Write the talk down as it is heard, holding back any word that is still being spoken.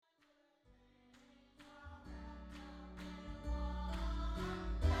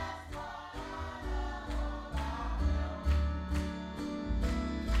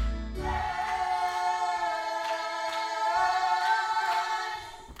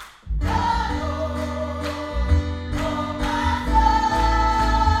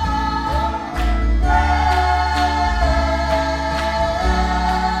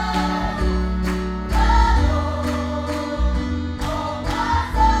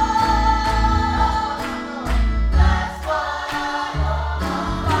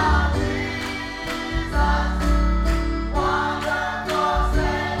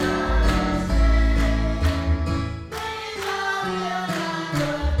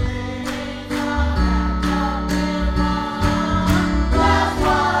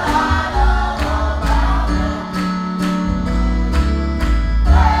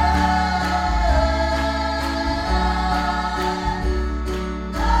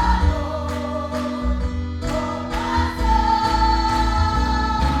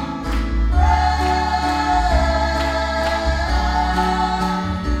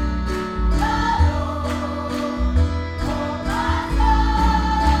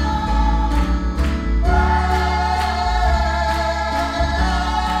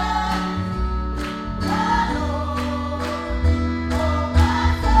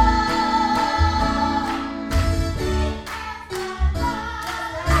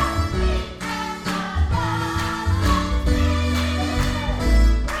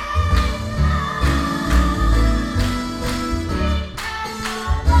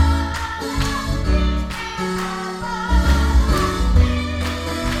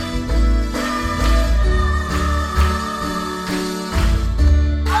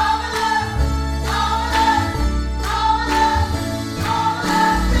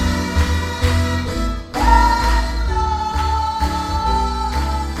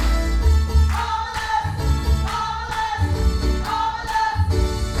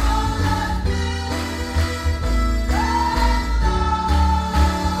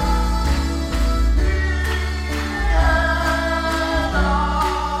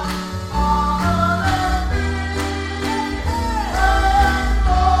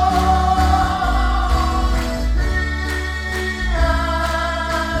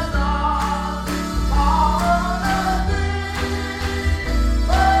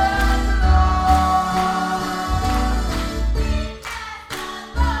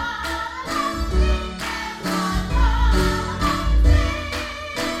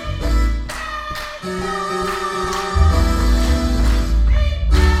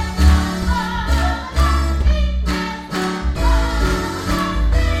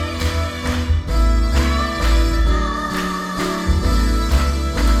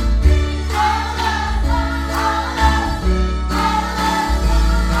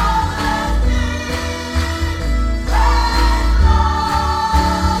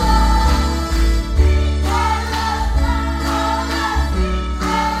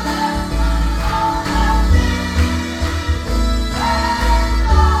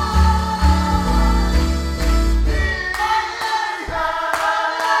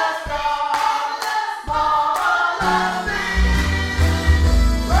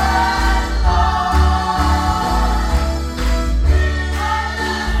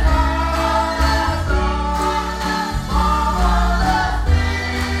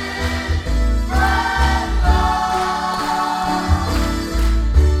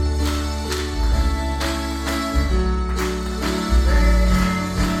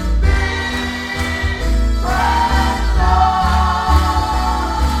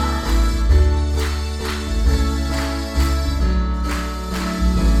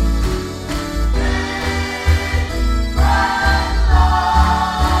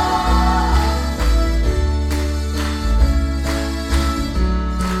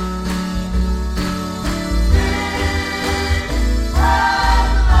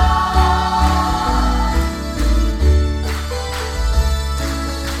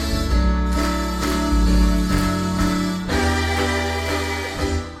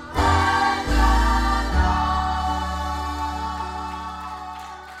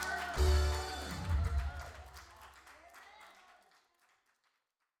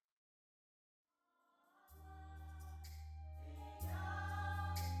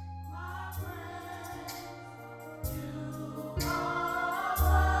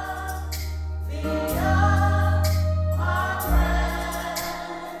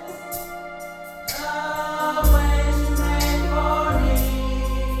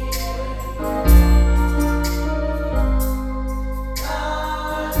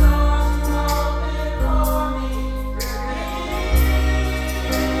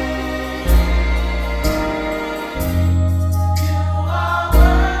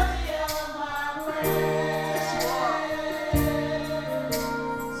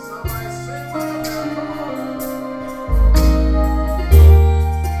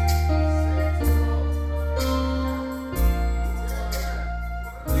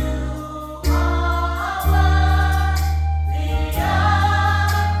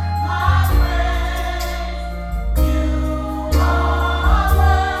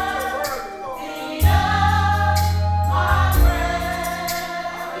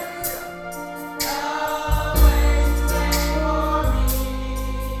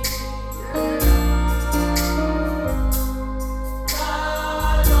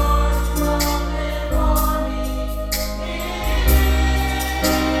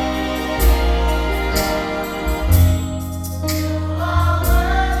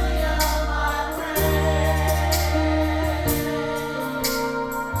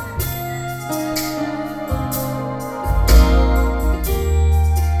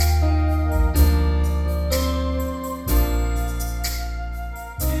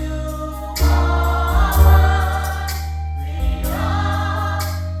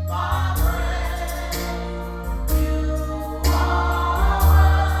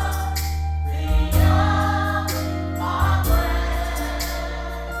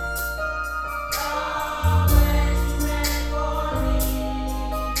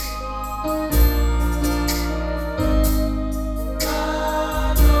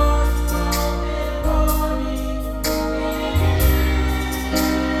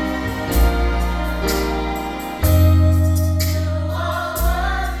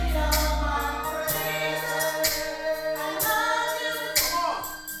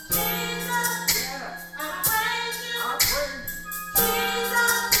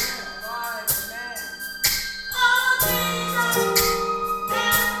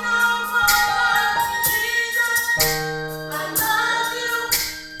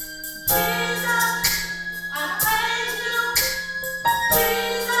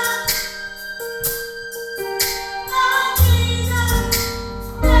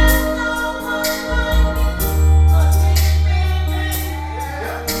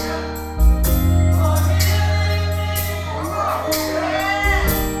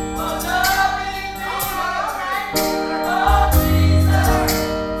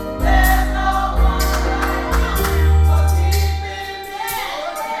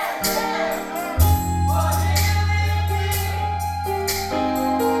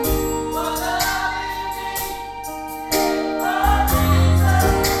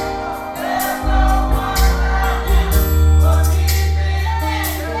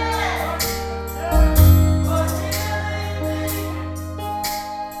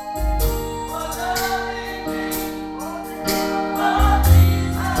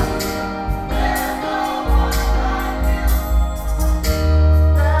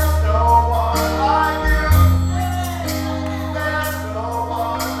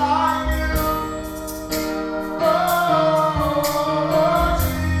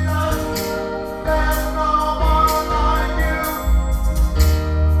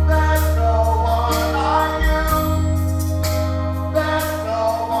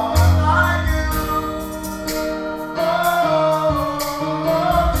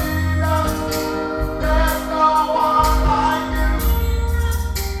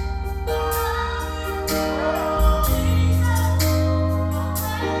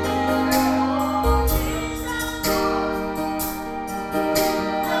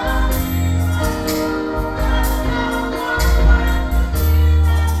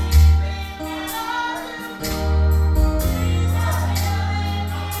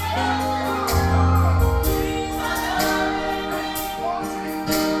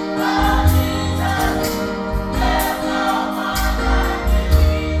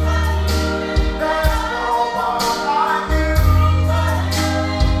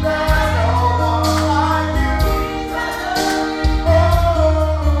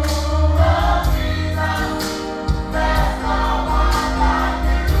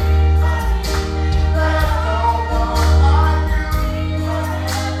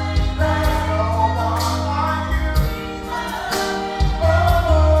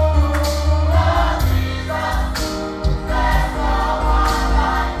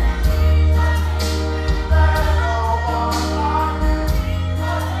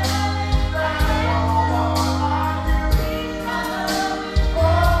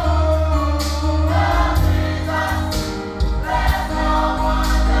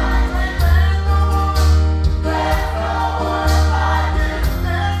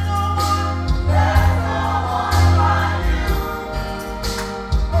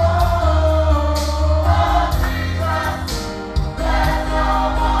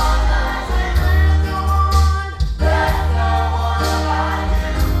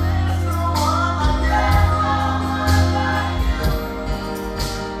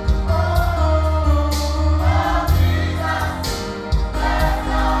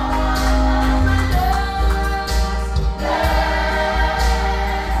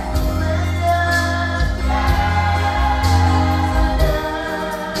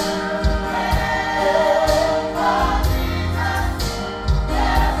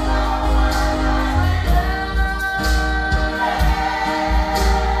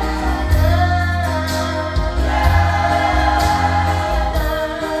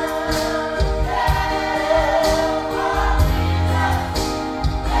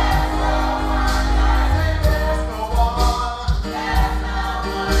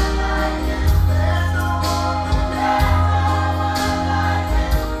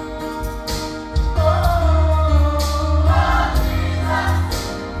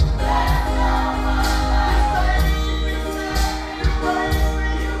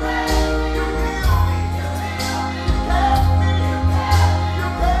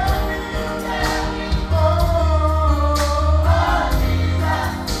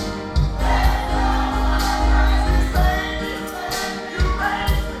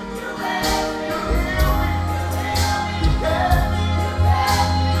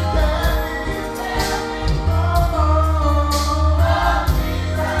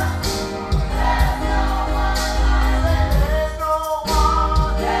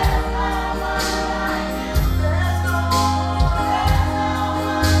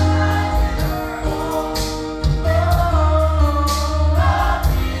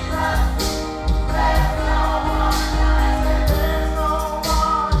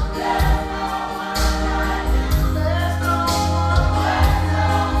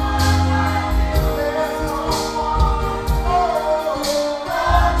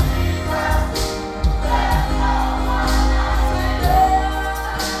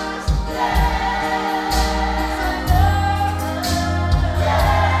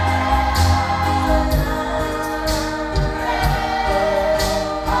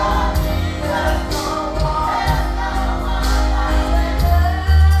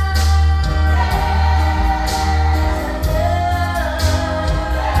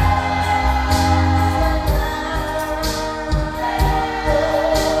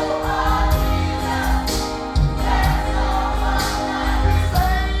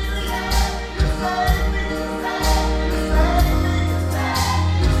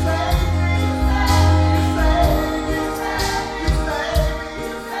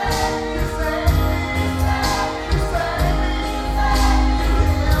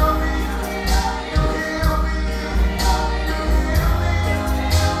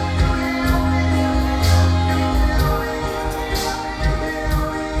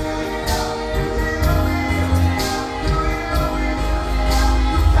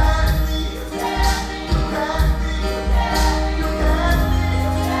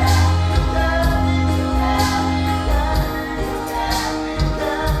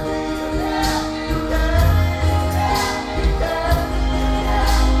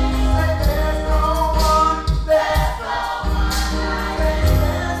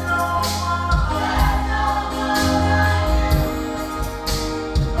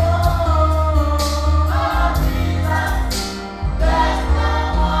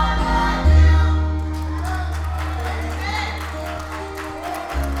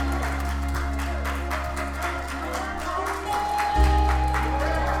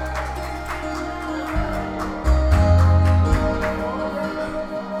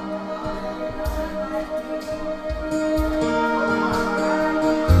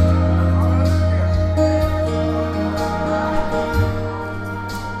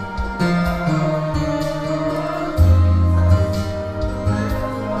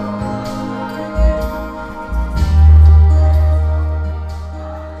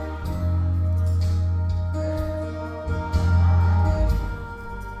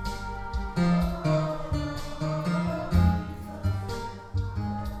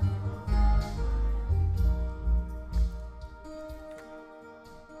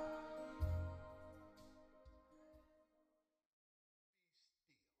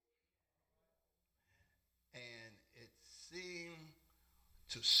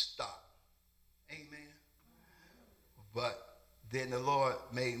to stop. Amen. But then the Lord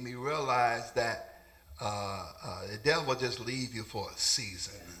made me realize that the devil will just leave you for a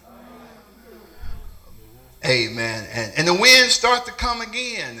season. Amen. And the winds start to come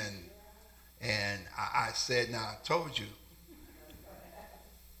again. And I said, now I told you,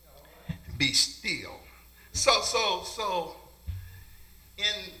 be still. So in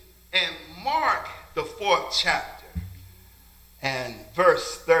Mark, the 4th chapter, and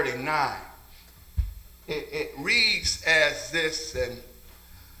verse 39, it reads as this, and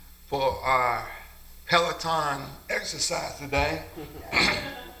for our Peloton exercise today,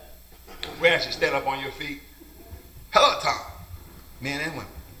 we ask you to stand up on your feet. Peloton, men and women.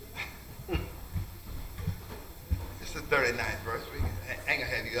 It's the 39th verse. I ain't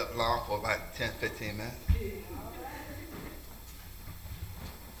gonna have you up long for about 10, 15 minutes.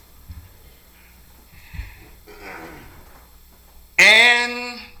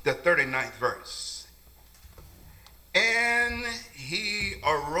 And the 39th verse. And he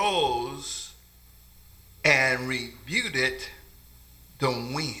arose and rebuked the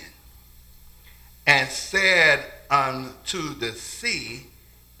wind and said unto the sea,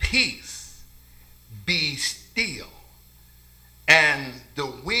 peace, be still. And the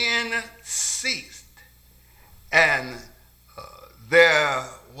wind ceased, and there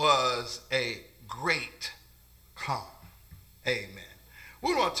was a great calm. Amen.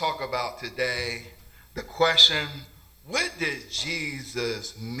 We want to talk about today the question, what did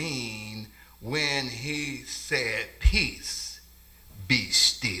Jesus mean when he said, peace, be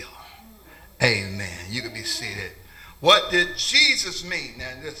still? Amen. You can be seated. What did Jesus mean?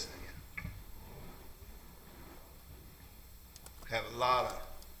 Now listen. Have a lot of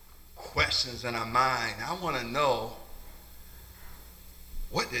questions in our mind. I want to know,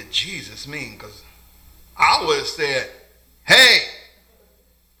 what did Jesus mean? Because I would have said, hey,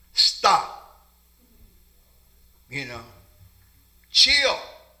 stop. Chill.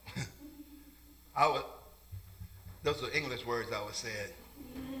 Those are English words I would say.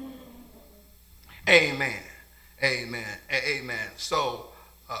 Amen. Amen. Amen. So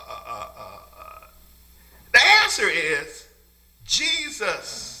the answer is,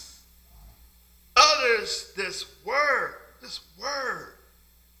 Jesus utters this word,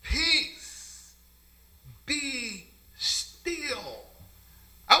 peace, be still.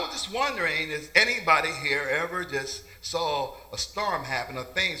 I was just wondering, is anybody here ever just saw a storm happen or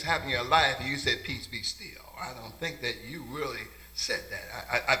things happen in your life and you said, peace, be still? I don't think that you really said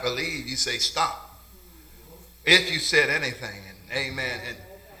that. I believe you say stop. If you said anything, and amen. And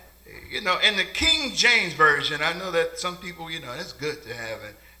in the King James Version, I know that some people, it's good to have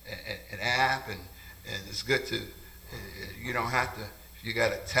an app, and it's good to, you don't have to, if you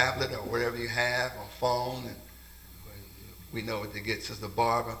got a tablet or whatever you have, or phone, and we know what to get Sister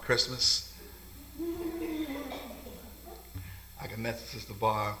Barb on Christmas. I can message Sister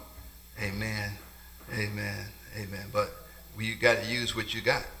Barb. Amen. Amen. Amen. But you got to use what you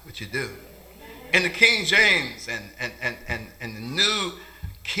got, what you do. In the King James and the New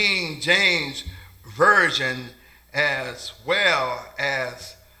King James Version, as well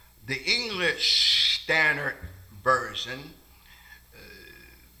as the English Standard Version,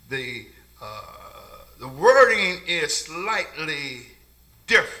 the wording is slightly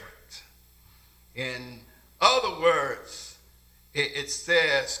different. In other words, it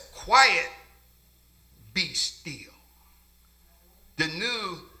says, quiet, be still. The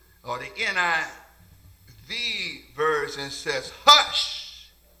new, or the NIV version says,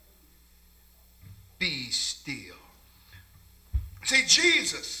 hush, be still. See,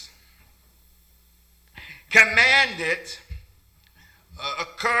 Jesus commanded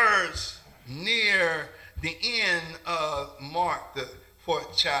occurs near the end of Mark, the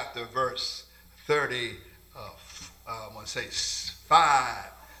 4th chapter, verse 30, I want to say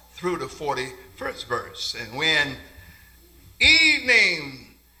 5 through the 41st verse. And when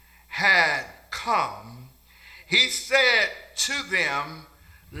evening had come, he said to them,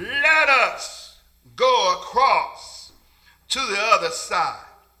 let us go across to the other side.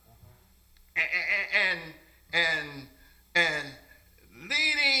 And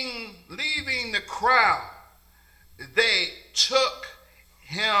leaving the crowd, they took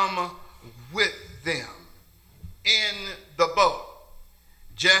him with them in the boat,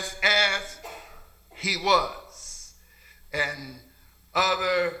 just as he was. And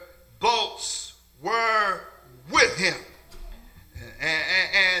other boats were with him.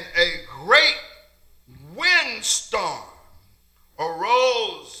 And a great windstorm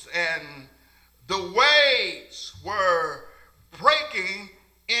arose, and the waves were breaking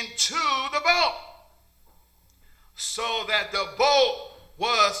into the boat, so that the boat was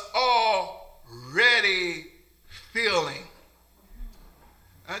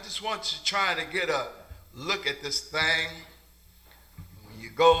I just want you to try to get a look at this thing. When you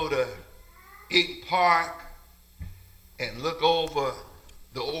go to Eaton Park and look over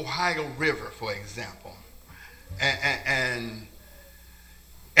the Ohio River, for example, and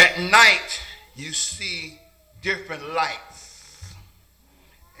at night you see different lights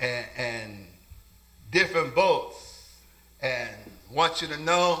and different boats, and I want you to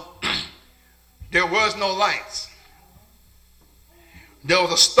know there was no lights. There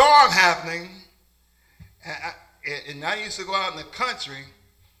was a storm happening, and I used to go out in the country.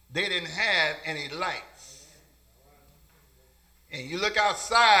 They didn't have any lights. And you look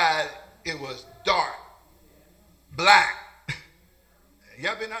outside, it was dark, black.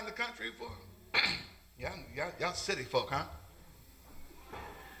 Y'all been out in the country before? y'all city folk, huh?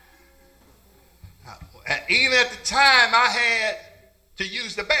 And even at the time, I had to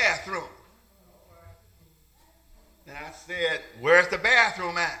use the bathroom. And I said, where's the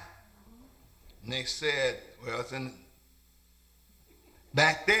bathroom at? And they said, well, it's in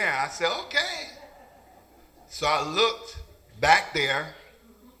back there. I said, okay. So I looked back there,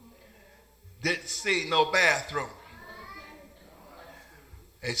 didn't see no bathroom.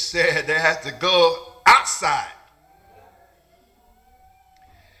 They said they had to go outside.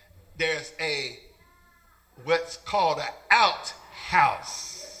 There's what's called an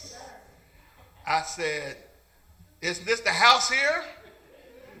outhouse. I said, isn't this the house here?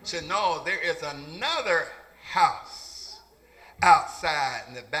 She said, no, there is another house outside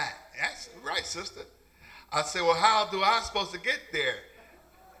in the back. That's right, sister. I said, well, how do I supposed to get there?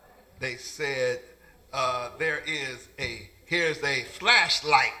 They said, here's a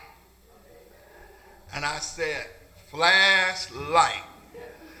flashlight. And I said, flashlight.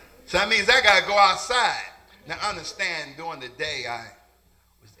 So that means I got to go outside. Now understand, during the day I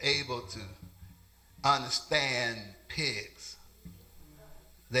was able to understand pigs.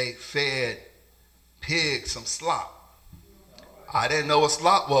 They fed pigs some slop. I didn't know what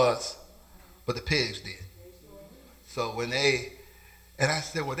slop was, but the pigs did. So and I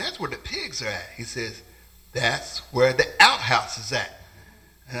said, well, that's where the pigs are at. He says, that's where the outhouse is at.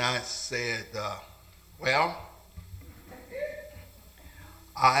 And I said, well,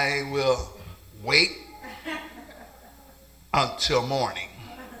 I will wait until morning.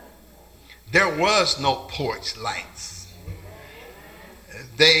 There was no porch lights.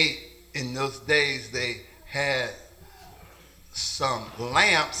 In those days, they had some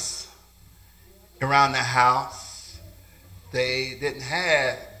lamps around the house. They didn't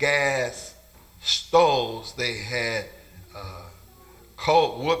have gas stoves. They had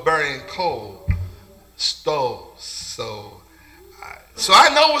wood-burning coal stoves. So I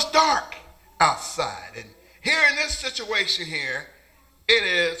know it was dark outside. And here in this situation here, it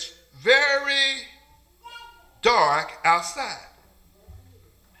is very dark outside.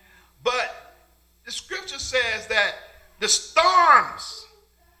 But the scripture says that the storms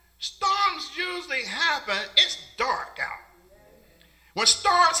usually happen, it's dark out. When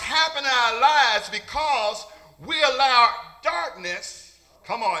storms happen in our lives because we allow darkness,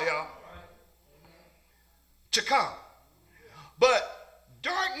 come on y'all, to come. But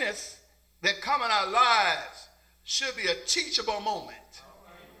darkness that come in our lives should be a teachable moment.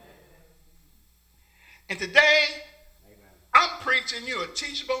 And today, I'm preaching you a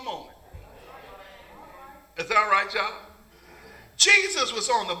teachable moment. Is that all right, y'all? Jesus was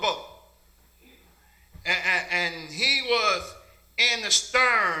on the boat. And he was in the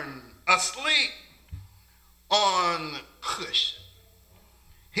stern, asleep on cushion.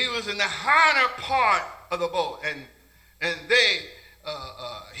 He was in the hinder part of the boat. And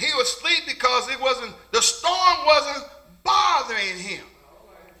he was asleep because the storm wasn't bothering him.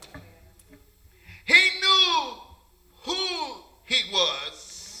 He knew who he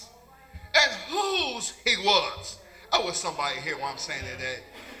was and whose he was. I wish somebody hear what I'm saying today.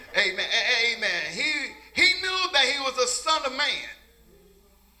 Amen. Amen. He knew that he was a son of man.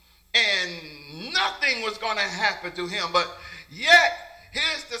 And nothing was going to happen to him. But yet,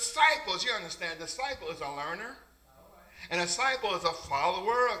 his disciples, you understand, disciple is a learner. An disciple is a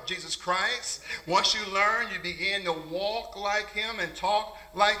follower of Jesus Christ. Once you learn, you begin to walk like him and talk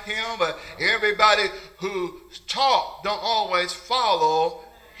like him. But everybody who talks don't always follow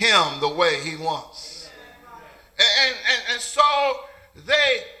him the way he wants. And so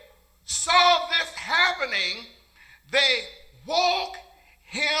they saw this happening. They woke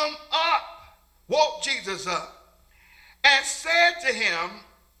him up, woke Jesus up, and said to him,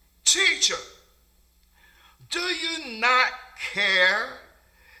 "Teacher, do you not care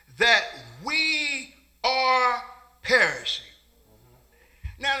that we are perishing?"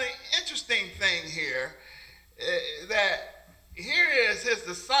 Now, the interesting thing here that here is his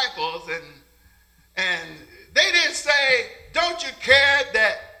disciples, and they didn't say, don't you care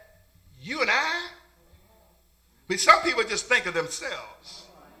that you and I? But some people just think of themselves.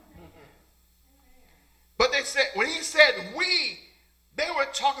 But they said, when he said we, they were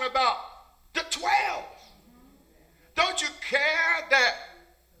talking about the 12. Don't you care that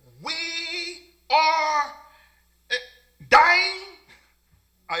we are dying?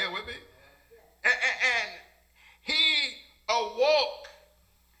 Are you with me? And he awoke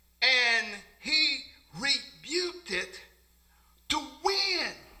and he rebuked it to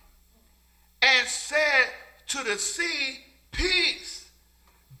wind and said to the sea, peace,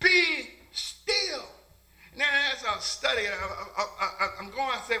 be still. Now as I was studying, I'm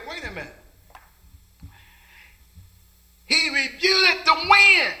going to say, wait a minute. He rebuked the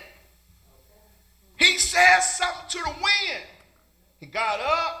wind. He said something to the wind. He got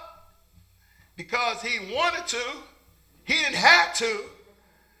up because he wanted to. He didn't have to.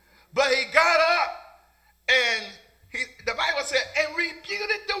 But he got up and the Bible said, and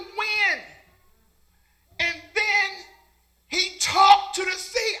rebuked the wind. And then he talked to the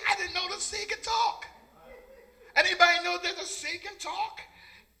sea. I didn't know the sea could talk. Anybody know that the sea can talk?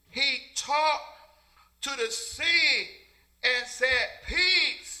 He talked to the sea and said,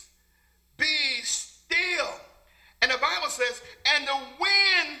 peace, be still. And the Bible says, and the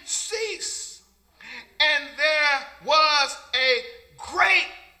wind ceased, and there was a great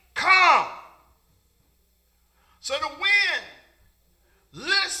calm. So the wind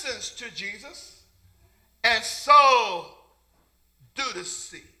listens to Jesus, and so do the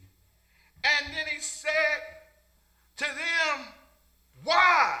sea. And then he said to them,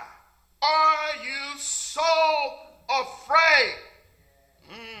 why are you so afraid?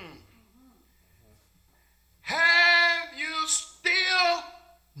 Have you still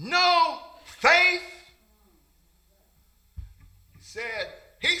no faith?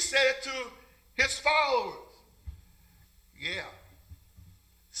 He said it to his followers. Yeah.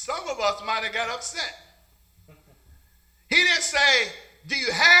 Some of us might have got upset. He didn't say, do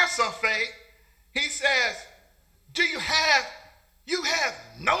you have some faith? He says, you have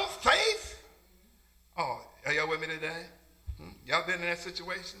no faith? Oh, are y'all with me today? Y'all been in that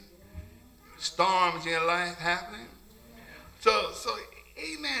situation? Storms in your life happening? So,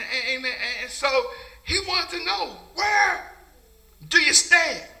 amen. And so he wanted to know, where do you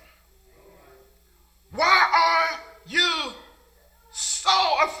stand? Why are you so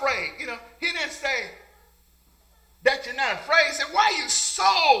afraid? You know, he didn't say that you're not afraid. He said, why are you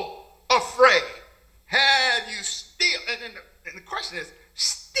so afraid? Have you still, and the question is,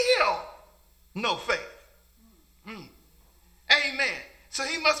 still no faith? Amen. So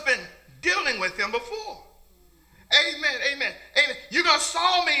he must have been dealing with them before. Amen. You're going to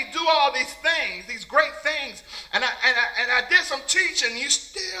saw me do all these things, these great things, and I did some teaching. You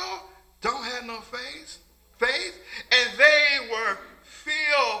still don't have no faith? And they were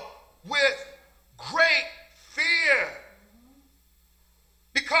filled with great fear.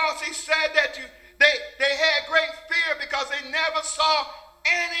 Because he said that they had great fear because they never saw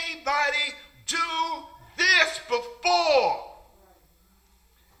anybody do this before.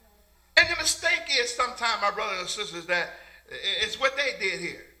 And the mistake is sometimes, my brothers and sisters, that it's what they did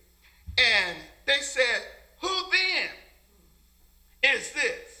here. And they said, who then is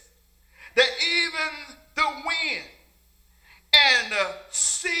this, that even the wind and the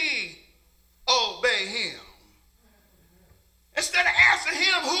sea obey him? Instead of asking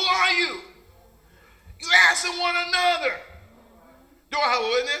him, who are you? You asking one another. Do I have a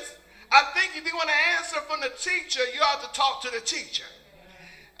witness? I think if you want to answer from the teacher, you ought to talk to the teacher.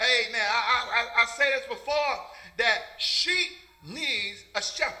 Amen. I said this before, that sheep needs a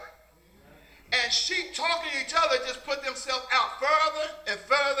shepherd. And sheep talking to each other just put themselves out further and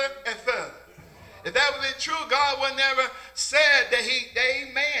further and further. If that would be true, God would never said that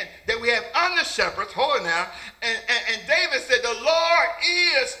amen, that we have under shepherds, hold it now, and David said, the Lord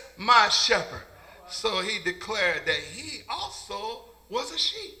is my shepherd. So he declared that he also was a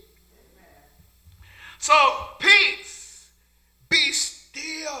sheep. So peace, be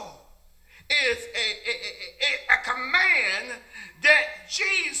still, is a command that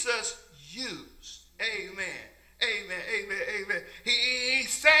Jesus used. Amen. He's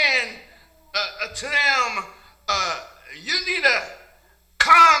saying to them, you need to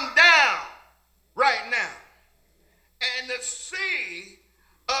calm down right now. And the Sea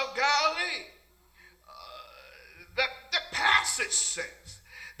of Galilee, the passage says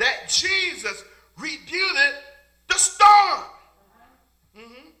that Jesus rebuked the storm.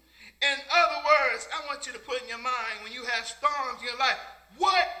 In other words, I want you to put in your mind, when you have storms in your life,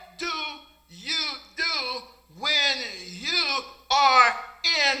 what do you do when you are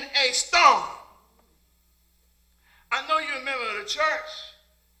in a storm? I know you remember the church,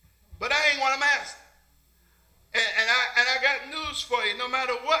 but I ain't what I'm asking. And I got news for you. No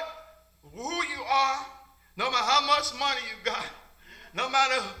matter who you are, no matter how much money you got, no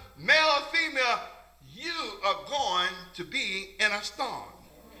matter male or female, you are going to be in a storm.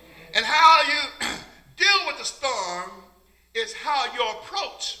 And how you deal with the storm is how you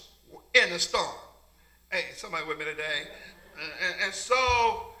approach in the storm. Hey, somebody with me today? And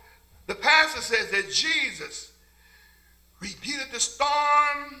so the pastor says that Jesus rebuked the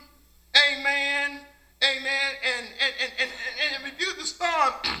storm. Amen. Amen. And rebuke the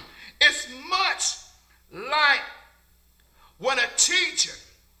storm. It's much like when a teacher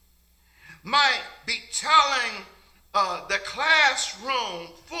might be telling the classroom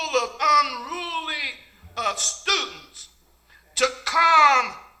full of unruly students to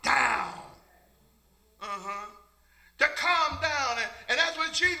calm down. To calm down. And that's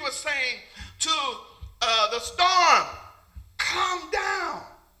what Jesus was saying to the storm. Calm down.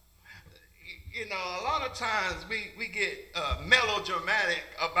 You know, a lot of times we get melodramatic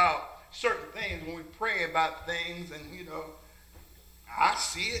about certain things when we pray about things, and you know, I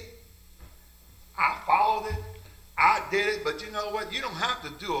see it, I followed it, I did it, but you know what? You don't have to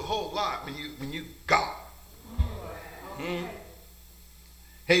do a whole lot when you God.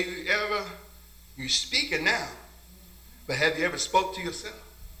 Hey, you speaking now, but have you ever spoke to yourself?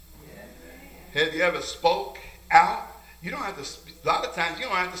 Have you ever spoke out? You don't have to. A lot of times you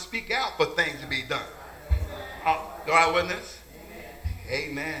don't have to speak out for things to be done. Do I witness?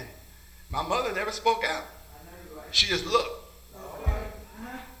 Amen. My mother never spoke out. She just looked.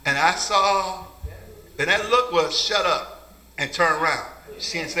 And I saw, and that look was shut up and turn around.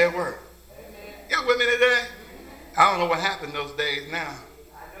 She didn't say a word. Y'all with me today? I don't know what happened those days now.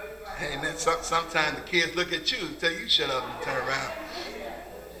 Amen. Sometimes the kids look at you and tell you shut up and turn around.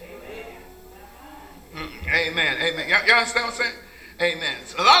 Amen. Amen. Y'all understand what I'm saying? Amen.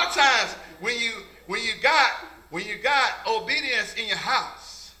 So a lot of times when you got obedience in your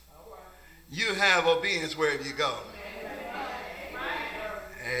house, you have obedience wherever you go.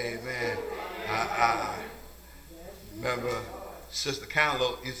 Amen. I remember Sister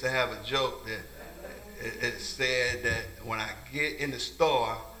Cantaloupe used to have a joke that it said that when I get in the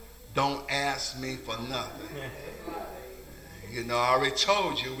store, don't ask me for nothing. You know, I already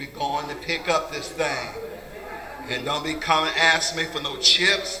told you we're going to pick up this thing. And don't be coming ask me for no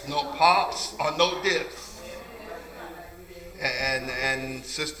chips, no pops, or no dips. And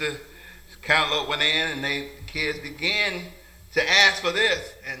Sister Cantaloupe went in, and the kids began to ask for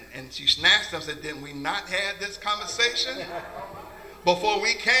this. And she snatched them and said, didn't we not have this conversation before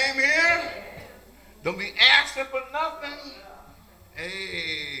we came here? Don't be asking for nothing.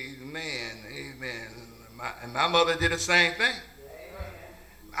 Amen. Amen. And my mother did the same thing.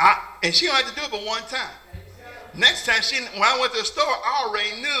 And she only had to do it but one time. Next time, when I went to the store, I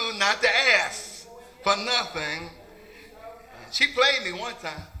already knew not to ask for nothing. She played me one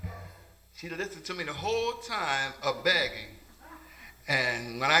time. She listened to me the whole time of begging.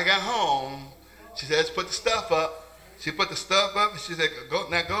 And when I got home, she said, let's put the stuff up. She put the stuff up, and she said, go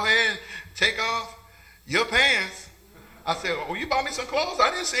ahead and take off your pants. I said, well, you bought me some clothes?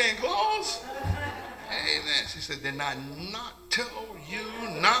 I didn't see any clothes. Amen. She said, did I not tell you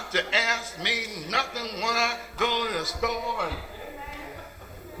not to ask me nothing when I go to the store?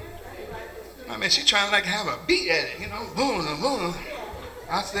 I mean, she trying to like have a beat at it, you know, boom, boom.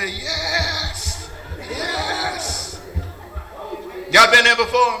 I said, yes, yes. Y'all been there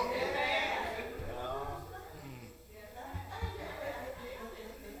before?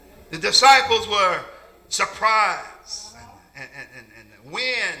 The disciples were surprised, and the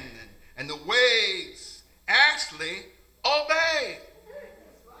wind and the waves actually obeyed.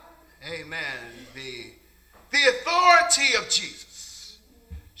 Amen. The authority of Jesus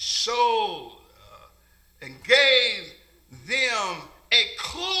showed and gave them a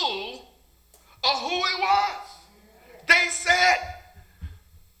clue of who he was. They said,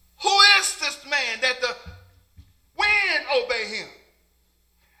 who is this man that the wind obey him?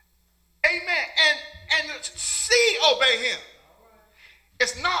 Amen. And the sea obey him.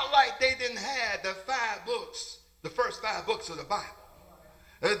 It's not like they didn't have the 5 books, the first 5 books of the Bible.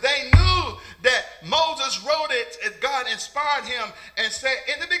 They knew that Moses wrote it as God inspired him and said,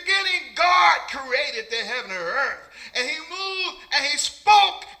 in the beginning, God created the heaven and earth. And he moved and he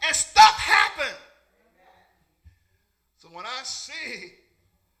spoke and stuff happened. So when I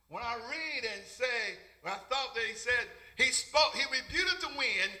read and say, when I thought that he said, he spoke, he rebuked the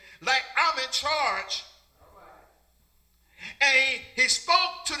wind like I'm in charge. And he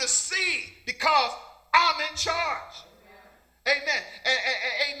spoke to the sea because I'm in charge. Amen.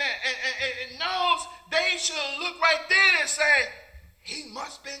 Amen. And knows they should look right then and say, he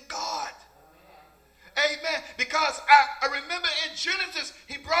must have been God. Amen. Because I remember in Genesis,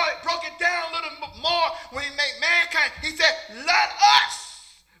 he broke it down a little more when he made mankind. He said, let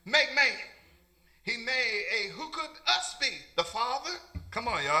us make man. He made who could us be? The Father? Come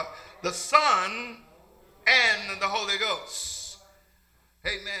on, y'all. The Son and the Holy Ghost.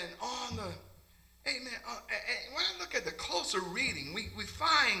 Amen. Amen. When I look at the closer reading, we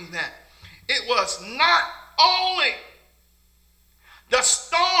find that it was not only the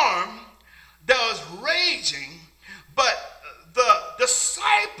storm that was raging, but the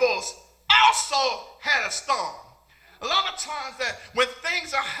disciples also had a storm. A lot of times that when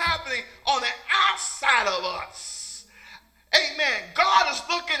things are happening on the outside of us, amen, God is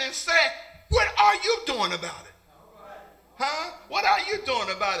looking and saying, what are you doing about it? Huh? What are you doing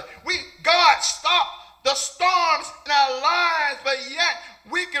about it? God stopped the storms in our lives, but yet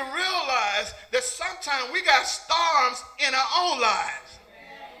we can realize that sometimes we got storms in our own lives.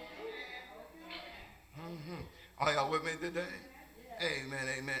 Mm-hmm. Are y'all with me today? Amen,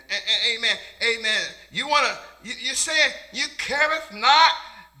 amen, amen, amen. You're saying you careth not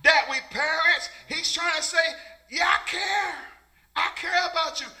that we perish? He's trying to say, yeah, I care. I care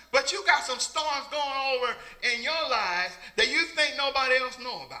about you. But you got some storms going over in your lives that you think nobody else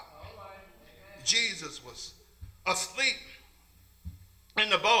know about. Jesus was asleep in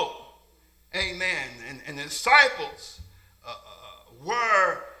the boat. Amen. And the disciples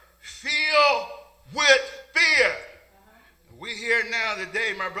were filled with fear. We here now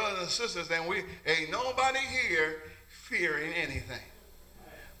today, my brothers and sisters, and we ain't nobody here fearing anything.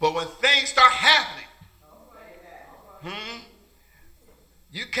 But when things start happening,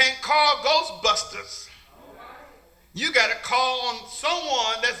 you can't call Ghostbusters. You got to call on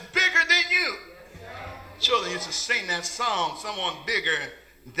someone that's bigger than you. Children used to sing that song, someone bigger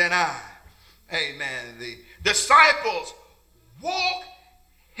than I. Amen. The disciples woke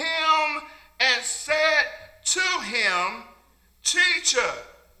him and said to him, Teacher,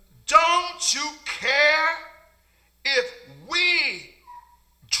 don't you care if we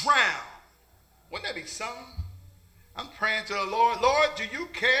drown? Wouldn't that be something? I'm praying to the Lord. Lord, do you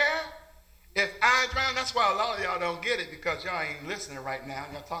care if I drown? That's why a lot of y'all don't get it, because y'all ain't listening right now.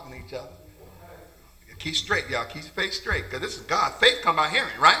 Y'all talking to each other. Keep straight, y'all. Keep your faith straight, because this is God. Faith come by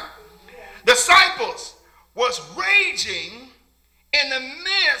hearing, right? Disciples was raging in the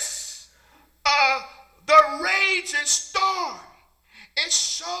midst of the raging storm. It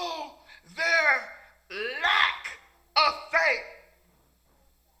showed their lack of faith.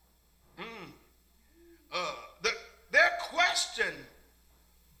 Their question,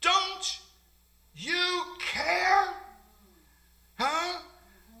 don't you care? Huh?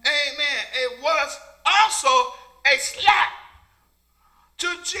 Amen. It was also a slap to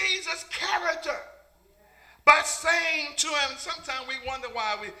Jesus' character by saying to him, sometimes we wonder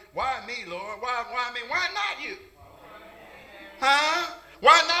why me, Lord? Why me? Why not you? Huh?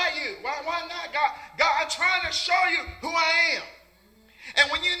 Why not you? Why not God? God, I'm trying to show you who I am.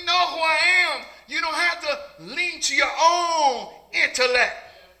 And when you know who I am, you don't have to lean to your own intellect.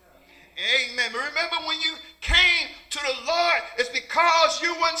 Amen. But remember, when you came to the Lord, it's because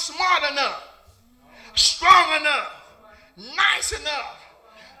you weren't smart enough, strong enough, nice enough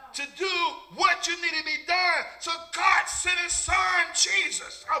to do what you need to be done. So God sent his son,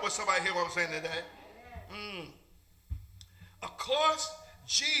 Jesus. I wish somebody hear what I'm saying today. Of course,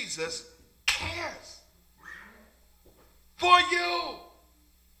 Jesus cares for you.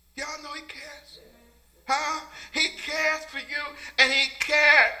 Y'all know he cares. Huh? He cares for you, and he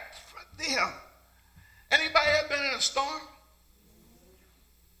cared for them. Anybody ever been in a storm?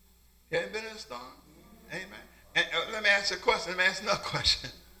 You ever been in a storm? Amen. And let me ask you a question. Let me ask another question.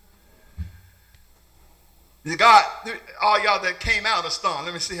 God, all y'all that came out of the storm,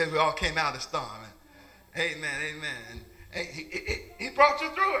 let me see if we all came out of the storm. Amen, amen. And he brought you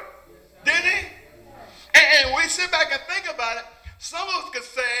through it, didn't he? And we sit back and think about it. Some of us could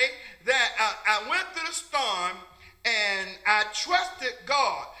say that I went through the storm and I trusted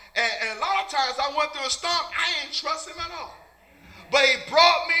God. And a lot of times I went through a storm, I didn't trust him at all. But he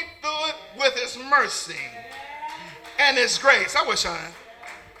brought me through it with his mercy and his grace. I wish I had.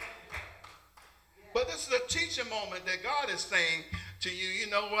 But this is a teaching moment that God is saying to you, you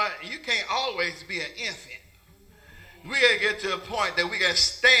know what? You can't always be an infant. We got to get to a point that we got to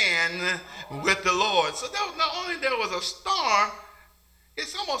stand with the Lord. So there was, not only there was a storm,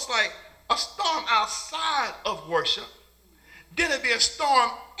 it's almost like a storm outside of worship. Then it'd be a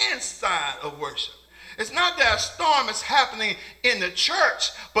storm inside of worship. It's not that a storm is happening in the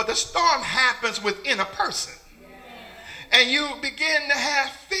church, but the storm happens within a person. And you begin to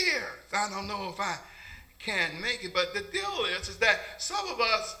have fears. I don't know if I can make it, but the deal is that some of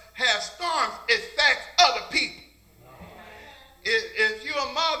us have storms affect other people. If you're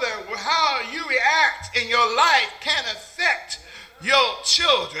a mother, how you react in your life can affect your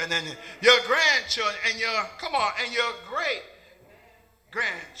children and your grandchildren and your great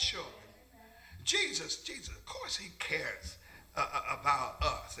grandchildren. Jesus, of course he cares about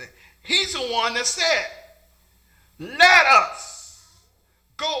us. He's the one that said, let us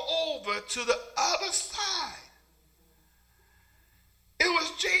go over to the other side. It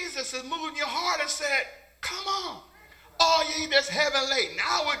was Jesus that moved your heart and said, come on, all ye that's heavy laden,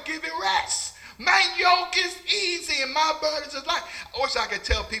 I will give you rest. My yoke is easy and my burden is light. I wish I could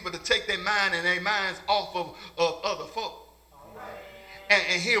tell people to take their mind and their minds off of other folk.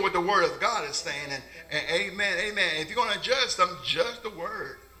 And hear what the word of God is saying. And amen. If you're going to judge something, judge the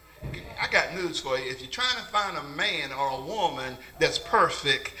word. I got news for you. If you're trying to find a man or a woman that's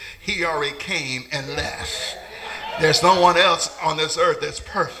perfect, he already came and left. There's no one else on this earth that's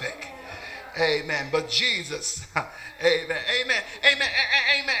perfect. Amen. But Jesus, amen.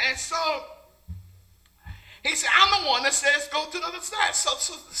 And so he said, I'm the one that says go to the other side.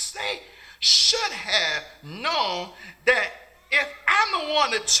 So they should have known that if I'm the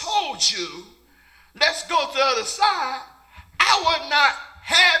one that told you, let's go to the other side, I would not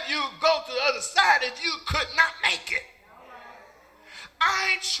have you go to the other side if you could not make it.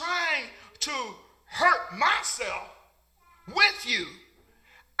 I ain't trying to hurt myself with you.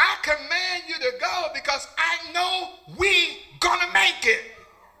 I command you to go because I know we gonna make it.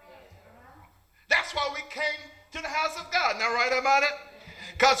 That's why we came to the house of God. Not right about it?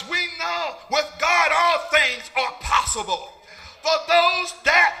 Because we know with God all things are possible. For those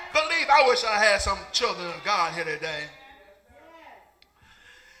that believe. I wish I had some children of God here today.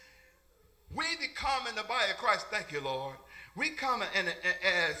 We become in the body of Christ, thank you, Lord. We come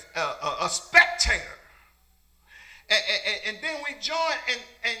as a spectator. And then we join,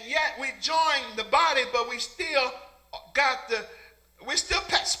 and yet we join the body, but we still we're still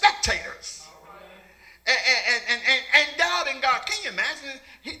spectators. And doubting God. Can you imagine?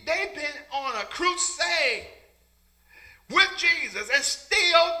 They've been on a crusade with Jesus and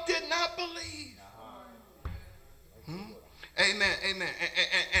still did not believe. Amen.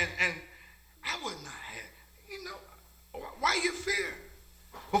 And I would not have, why you fear?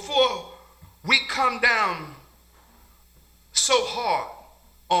 Before we come down so hard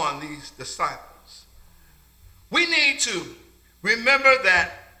on these disciples, we need to remember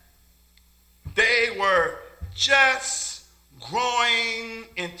that they were just growing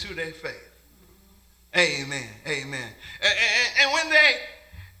into their faith. Amen. And when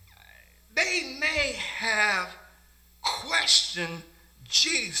they may have questioned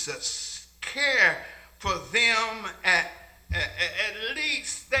Jesus' care for them, at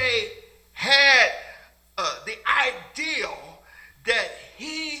least they had the ideal that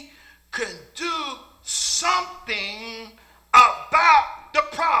he could do something about the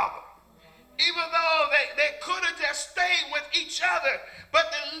problem. Even though they could have just stayed with each other,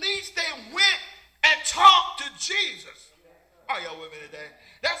 but at least they went and talk to Jesus. Are y'all with me today?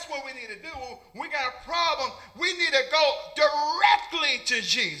 That's what we need to do. We got a problem. We need to go directly to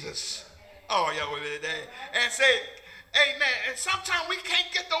Jesus. Oh, y'all with me today? And say, amen. And sometimes we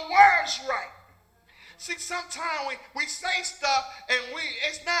can't get the words right. See, sometimes we say stuff and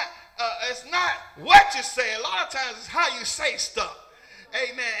it's not what you say. A lot of times it's how you say stuff.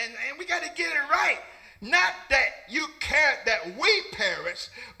 Amen. And we got to get it right. Not that you care that we perish,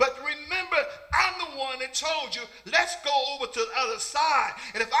 but remember, I'm the one that told you, let's go over to the other side.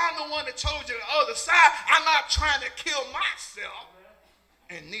 And if I'm the one that told you the other side, I'm not trying to kill myself,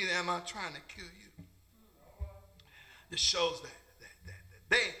 and neither am I trying to kill you. This shows that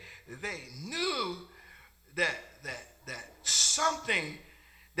they knew that something,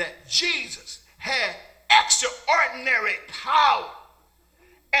 that Jesus had extraordinary power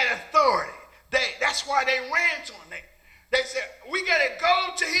and authority. That's why they ran to him. They said, we got to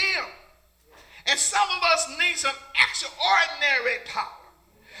go to him. And some of us need some extraordinary power.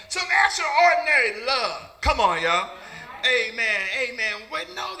 Some extraordinary love. Come on, y'all. Amen.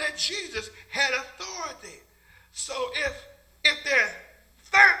 We know that Jesus had authority. So if there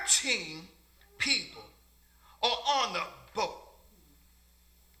are 13 people on the boat,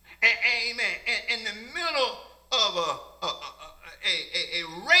 and amen, and in the middle of a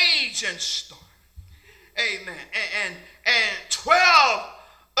raging storm, amen, and 12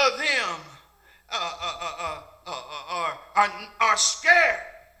 of them are scared.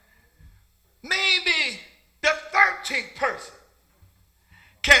 Maybe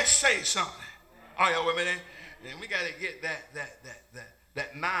say something. Are y'all with me? And we got to get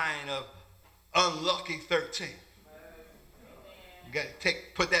that mind of unlucky 13. You got to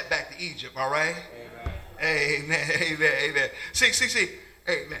put that back to Egypt, all right? Amen, amen, amen. See,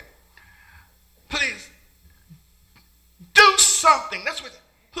 amen. Please do something. That's what,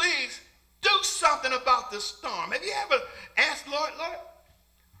 please do something about this storm. Have you ever asked Lord,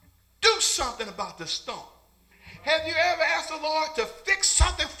 do something about this storm? Have you ever asked the Lord to fix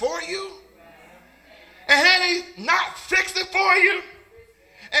something for you? And had he not fixed it for you?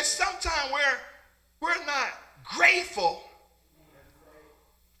 And sometimes we're not grateful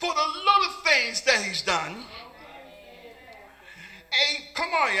for the little things that he's done. Hey, come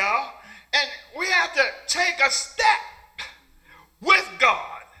on, y'all. And we have to take a step with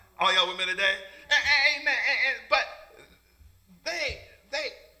God. Are y'all with me today? Amen. But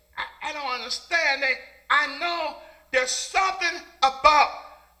I don't understand. I know there's something about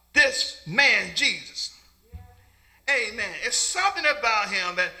this man, Jesus. Amen. It's something about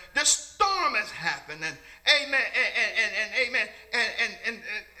him that this storm has happened, and amen, and amen, and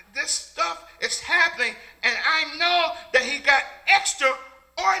this stuff is happening, and I know that he got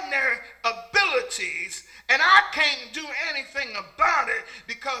extraordinary abilities, and I can't do anything about it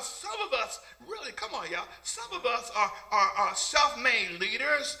because some of us, really, come on, y'all, some of us are self-made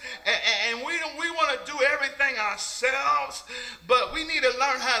leaders, and we want to do everything ourselves, but we need to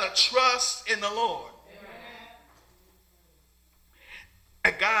learn how to trust in the Lord.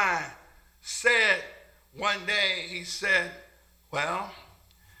 A guy said one day, he said, well,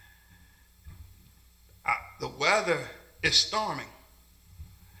 the weather is storming.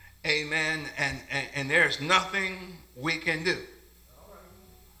 Amen. And there's nothing we can do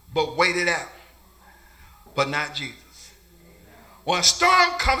but wait it out. But not Jesus. When a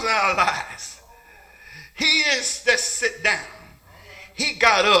storm comes in our lives, he didn't just sit down. He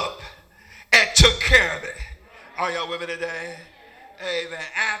got up and took care of it. Are y'all with me today? Amen.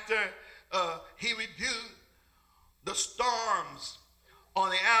 After he rebuked the storms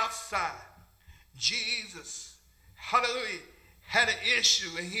on the outside, Jesus, hallelujah, had an issue,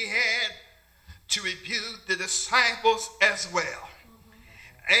 and he had to rebuke the disciples as well.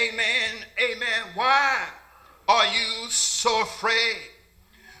 Amen. Amen. Why are you so afraid?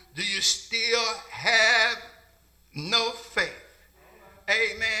 Do you still have no faith?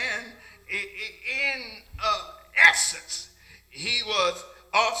 Amen. In essence, he was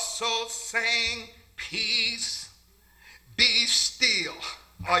also saying, peace, be still.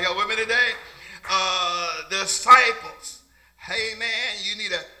 Are y'all with me today? Disciples, hey man, you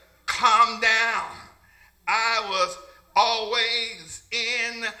need to calm down. I was always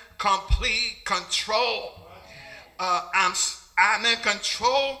in complete control. I'm in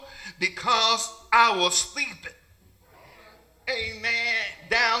control because I was sleeping. Amen.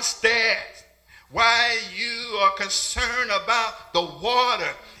 Downstairs. Why you are concerned about the water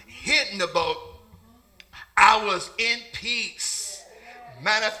hitting the boat, I was in peace.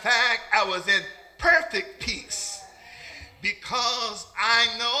 Matter of fact, I was in perfect peace because I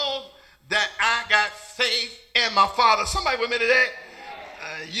know that I got faith in my Father. Somebody with me today?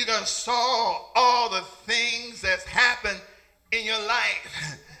 You done saw all the things that's happened in your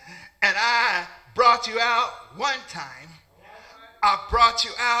life. And I brought you out one time. I brought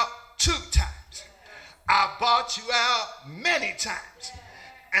you out 2 times. I brought you out many times.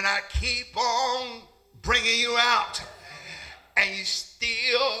 And I keep on bringing you out. And you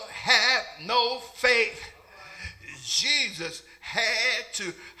still have no faith. Jesus had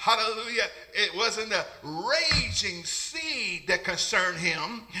to, hallelujah, it wasn't the raging sea that concerned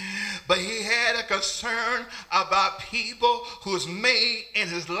him, but he had a concern about people who's made in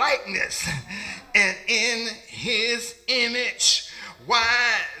his likeness and in his image.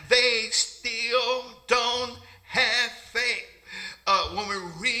 Why they still don't have faith. When we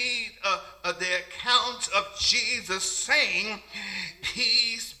read the account of Jesus saying,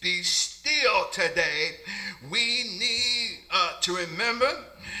 peace be still today, we need to remember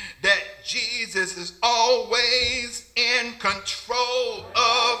that Jesus is always in control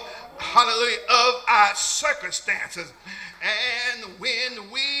of, hallelujah, of our circumstances. And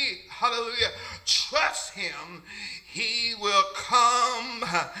when we, hallelujah, trust him, he will calm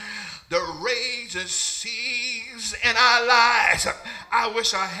the raging seas in our lives. I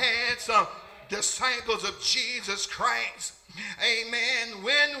wish I had some disciples of Jesus Christ. Amen.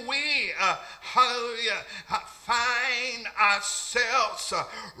 When we, hallelujah, find ourselves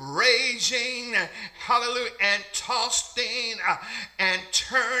raging, hallelujah, and tossing and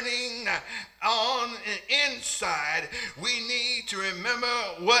turning on the inside, we need to remember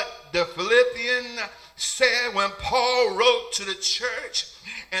what the Philippian said when Paul wrote to the church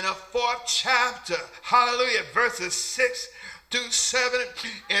in the 4th chapter, hallelujah, verses 6 through 7,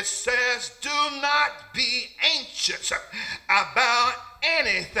 it says, do not be anxious about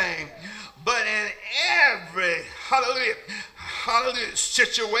anything, but in every, hallelujah,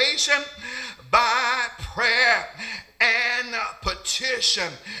 situation, by prayer and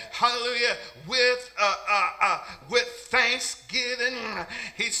petition, hallelujah, with thanksgiving.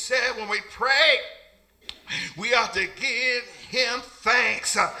 He said when we pray, we ought to give him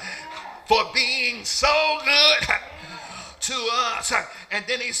thanks for being so good to us. And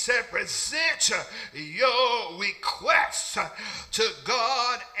then he said, present your requests to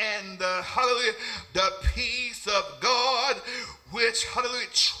God, and hallelujah, the peace of God, which, hallelujah,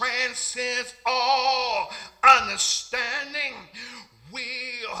 transcends all understanding,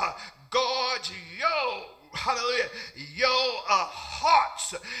 will guard your, hallelujah, your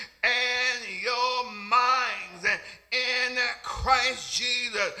hearts and your minds in Christ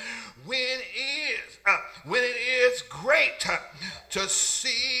Jesus. When it is great to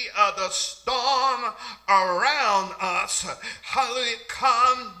see the storm around us, hallelujah,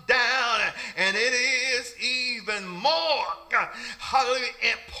 come down, and it is even more, hallelujah,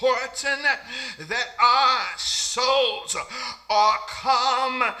 important that our souls are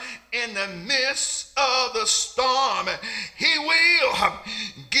calm in the midst of the storm. He will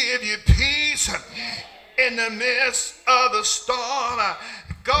give you peace in the midst of the storm.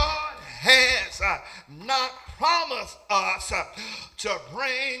 God has not promised us to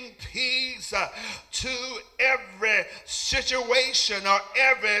bring peace to every situation or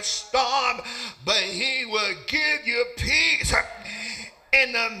every storm, but he will give you peace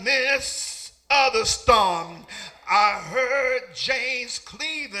in the midst of the storm. I heard James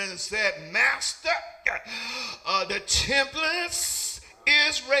Cleveland said, Master, the tempest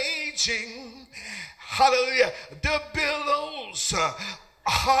is raging. Hallelujah. The billows,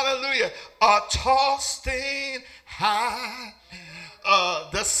 hallelujah, are tossing high.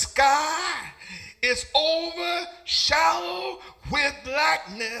 The sky is overshadowed with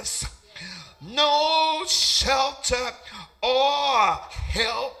blackness. No shelter or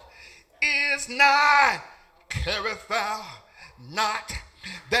help is nigh. Careth thou not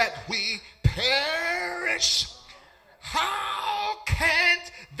that we perish? How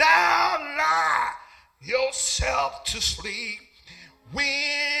canst thou lie yourself to sleep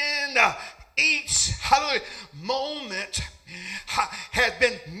when each, hallelujah, moment has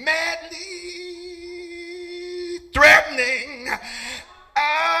been madly threatening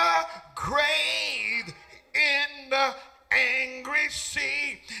a grave in the angry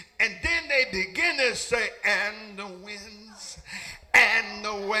sea? And then they begin to say, and the winds and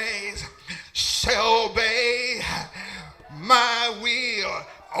the waves shall obey my will.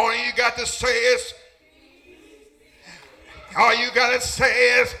 All you got to say is, all you got to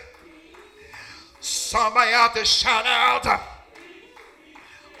say is, somebody out there shout out,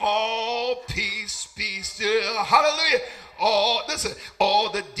 all peace, be still. Hallelujah. All, listen, all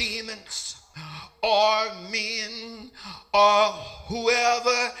the demons or men or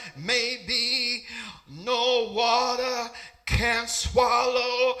whoever may be, no water can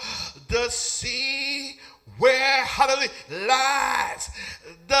swallow the sea where, hallelujah, lies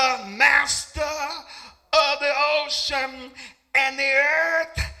the master of the ocean and the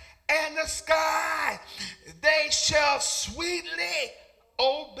earth and the sky. They shall sweetly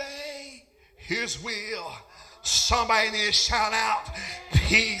obey his will. Somebody need to shout out,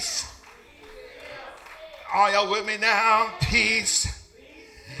 peace. Are y'all with me now? Peace.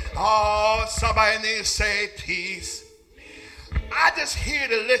 Oh, somebody need to say peace. I just here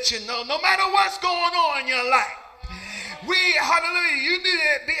to let you know, no matter what's going on in your life, hallelujah, you need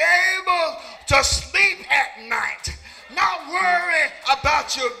to be able to sleep at night. Not worry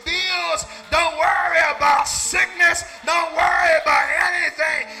about your bills. Don't worry about sickness. Don't worry about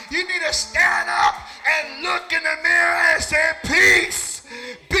anything. You need to stand up and look in the mirror and say, peace,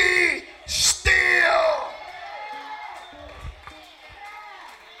 be still.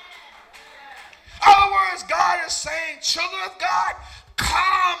 In other words, God is saying, children of God,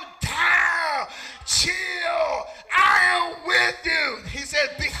 calm down, chill. I am with you. He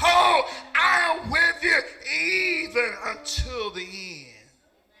said, behold, I am with you even until the end.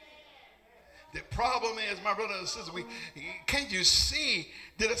 The problem is, my brothers and sisters, can't you see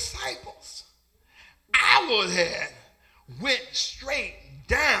the disciples? I would have went straight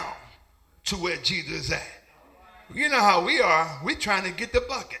down to where Jesus is at. You know how we are. We're trying to get the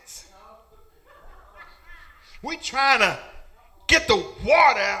buckets. We're trying to get the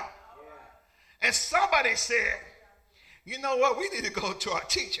water out. And somebody said, you know what? We need to go to our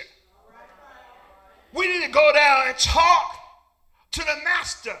teacher. We need to go down and talk to the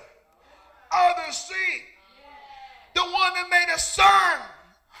master of the sea. The one that made the sun,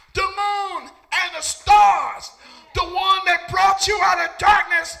 the moon, and the stars. The one that brought you out of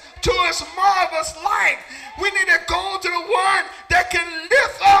darkness to his marvelous light. We need to go to the one that can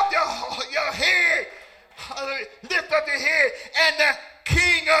lift up your head. Lift up your head. And the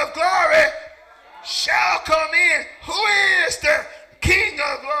King of glory shall come in. Who is the King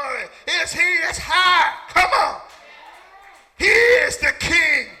of glory? Is he that's high? Come on. He is the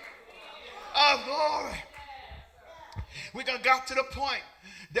King of glory. We done got to the point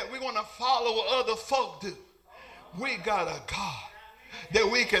that we want to follow what other folk do. We got a God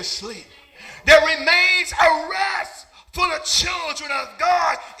that we can sleep. There remains a rest for the children of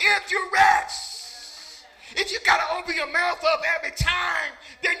God if you rest. If you got to open your mouth up every time,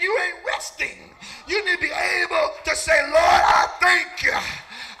 then you ain't resting. You need to be able to say, Lord, I thank you.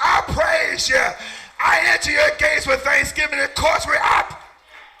 I praise you. I enter your gates with thanksgiving and courts with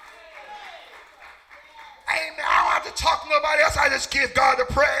Amen. I don't have to talk to nobody else. I just give God the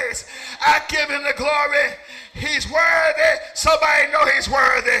praise. I give him the glory. He's worthy. Somebody know he's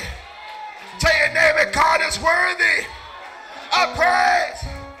worthy. Tell your neighbor, God is worthy of praise.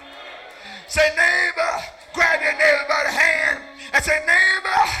 Say, neighbor, grab your neighbor by the hand and say,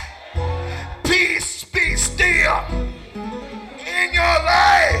 neighbor, peace be still in your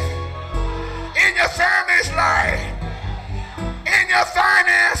life, in your family's life, in your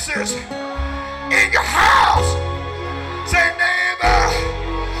finances, in your house. Say, neighbor,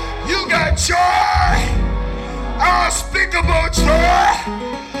 you got joy, unspeakable joy.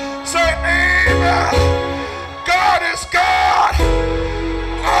 Say, neighbor, God is God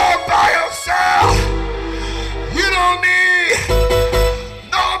all by yourself. You don't need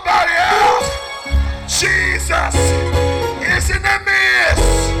nobody else. Jesus is in the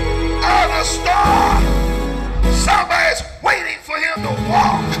midst of the storm. Somebody's waiting for him to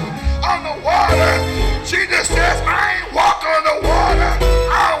walk on the water. Jesus says, I ain't walking on the water.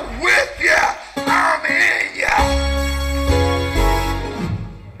 I'm with you. I'm in you.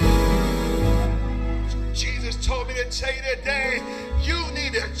 Jesus told me to tell you today, you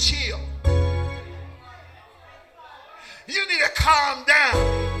need to chill. You need to calm down.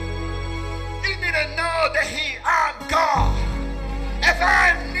 You need to know that I'm God. If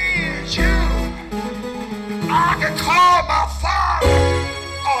I need you, I can call my Father.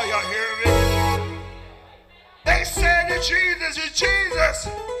 Oh, y'all hear me? They said that Jesus is Jesus.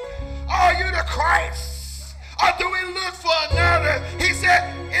 Are you the Christ? Or do we look for another? He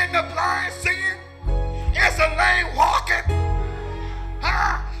said, in the blind seeing, is the lame walking?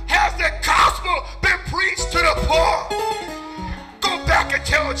 Huh? Has the gospel been preached to the poor? Go back and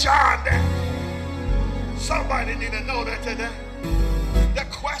tell John that. Somebody need to know that today. The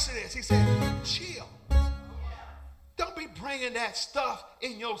question is, he said, chill. Don't be bringing that stuff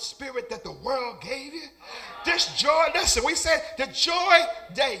in your spirit that the world gave you. This joy, listen, we said the joy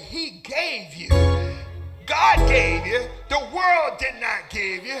that he gave you, God gave you, the world did not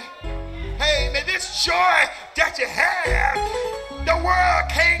give you. Hey, man, this joy that you have, the world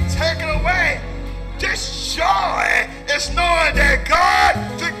can't take it away. This joy is knowing that God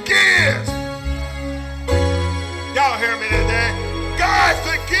forgives. Y'all hear me today? God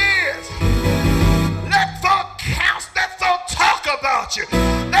forgives. Let folk counsel, let folk talk about you.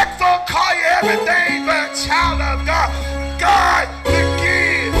 Let folk call you everything but a child of God. God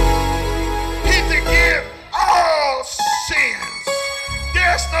forgives. He forgives all sins.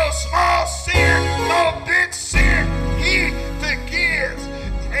 There's no small sin, no big sin. He forgives.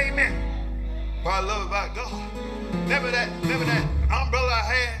 Amen. What I love about God. Remember that umbrella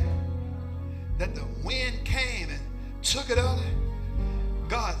I had? That the wind came and took it out.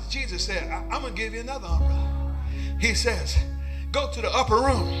 God, Jesus said, I'm going to give you another umbrella. He says, go to the upper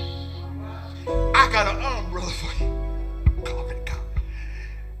room. I got an umbrella for you. Glory to God.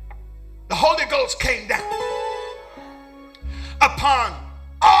 The Holy Ghost came down upon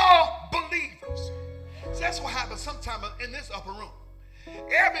all believers. So that's what happens sometimes in this upper room.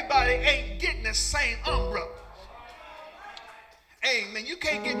 Everybody ain't getting the same umbrella. Amen. You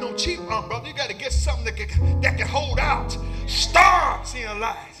can't get no cheap umbrella. You got to get something that can hold out storms in your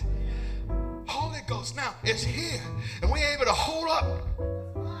life. Holy Ghost now is here, and we're able to hold up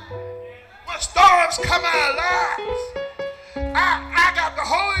when storms come out of our lives. I got the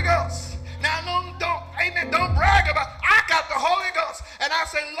Holy Ghost. Now, don't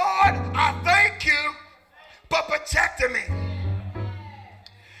said, Lord, I thank you for protecting me.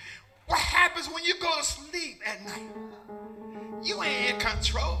 What happens when you go to sleep at night? You ain't in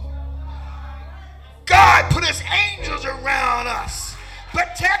control. God put his angels around us.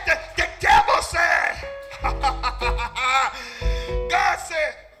 Protect us. The devil said, God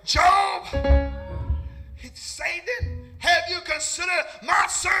said, Job, Satan, have you considered my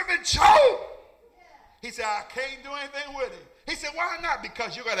servant Job? He said, I can't do anything with him. He said, why not?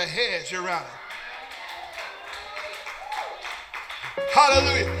 Because you got a hedge around him.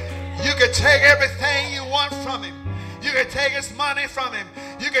 Hallelujah. You can take everything you want from him. You can take his money from him.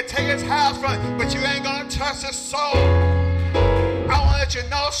 You can take his house from him, but you ain't going to touch his soul. I want to let you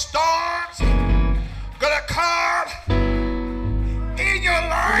know storms going to come in your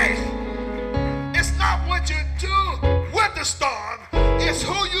life. It's not what you do with the storm. It's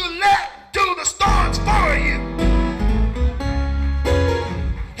who you let do the storms for you.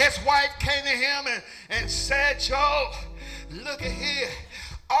 His wife came to him and said, Job, look at here.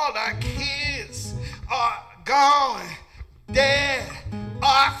 All our kids are gone, dead.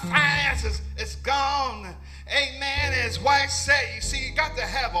 Our finances is gone. Amen. And his wife said, you see, you got to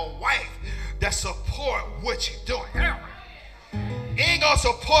have a wife that support what you're doing. He ain't going to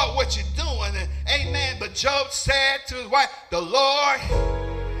support what you're doing. And, amen. But Job said to his wife, the Lord,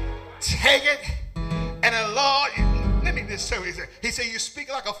 take it. And the Lord, let me just say what he said. He said, you speak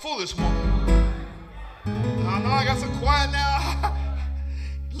like a foolish woman. I know I got some quiet now.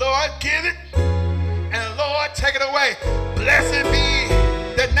 Lord, give it. And the Lord, take it away. Blessed be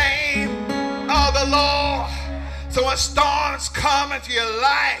the name of the Lord. So when storms come into your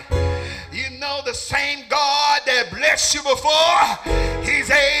life, you know the same God that blessed you before, he's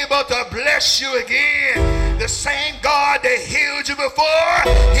able to bless you again. The same God that healed you before,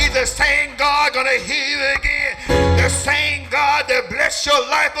 he's the same God gonna heal you again. The same God that blessed your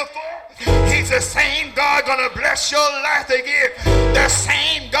life before, he's the same God gonna bless your life again. The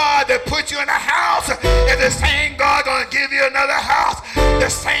same God that put you in a house is the same God gonna give you another house. The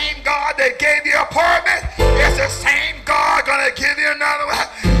same God that gave you an apartment is the same God gonna give you another one.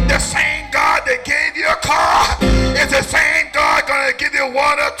 The same God that gave you a car is the same God gonna give you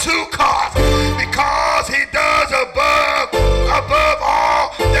one or two cars, because he does above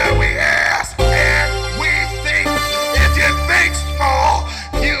all that we ask and we think. If you think small,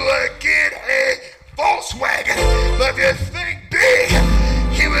 you will get a Volkswagen. But if you think big,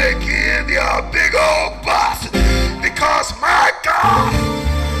 he will give you a big old bus, because my God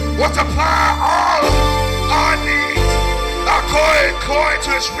will supply all our needs according to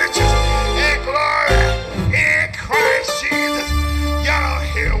his riches and glory in Christ Jesus. Y'all don't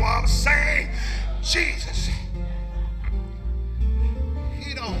hear what I'm saying? Jesus,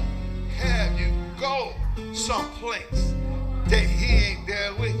 he don't have you go someplace that he ain't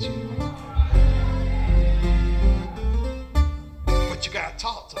there with you. But you gotta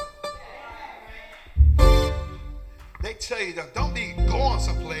talk to him. They tell you that don't be going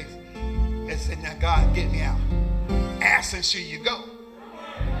someplace and say, now God, get me out. Ask him, should you go?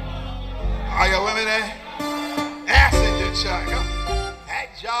 Are y'all with me there? Ask him, did you go? That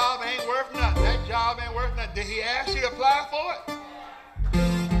job ain't worth nothing. That job ain't worth nothing. Did he ask you to apply for it?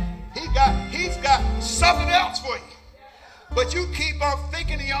 He's got something else for you. But you keep on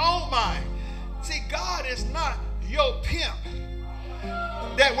thinking in your own mind. See, God is not your pimp,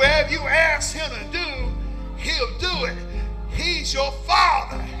 that wherever you ask him to do, he'll do it. He's your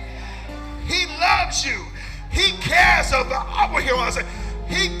father. He loves you. He cares about. I will hear what I say.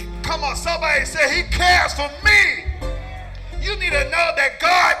 Somebody say he cares for me. You need to know that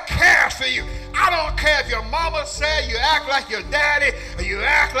God cares for you. I don't care if your mama said you act like your daddy, or you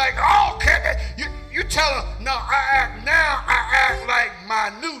act like, oh, okay. You tell her, no, I act like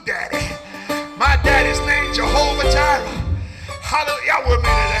my new daddy. My daddy's name Jehovah Jireh. Hallelujah. Y'all with me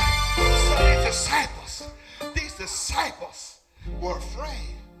today? So these disciples were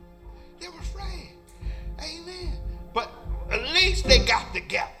afraid. They were afraid. Amen. But at least they got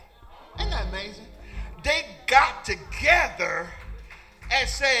together. Isn't that amazing? They got together and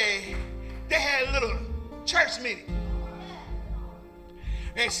say, they had a little church meeting.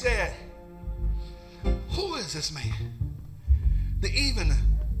 They said, who is this man? Even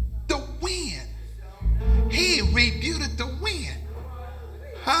the wind. He rebuked the wind.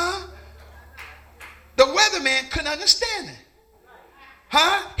 Huh? The weatherman couldn't understand it.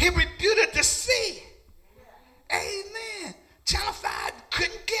 Huh? He rebuked the sea. Amen. Channel 5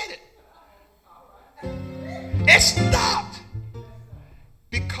 couldn't get it. It stopped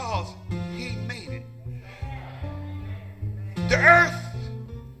because he made it. The earth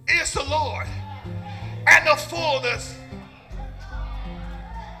is the Lord and the fullness.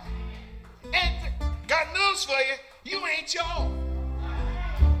 news for you. You ain't yours.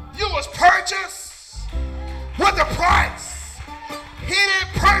 You was purchased with a price. He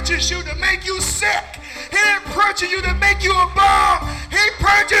didn't purchase you to make you sick. He didn't purchase you to make you a bum. He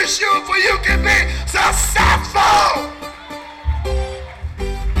purchased you for you can be successful.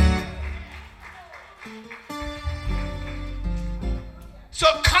 So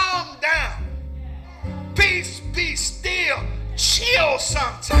calm down. Be still. Chill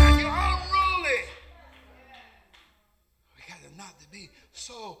sometime. You're unruly. We got to not to be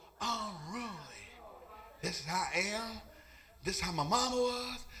so unruly. This is how I am. This is how my mama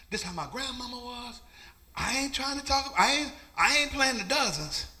was. This is how my grandmama was. I ain't trying to talk. I ain't playing the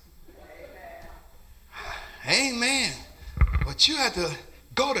dozens. Amen. But you have to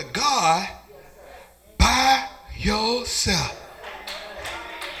go to God by yourself.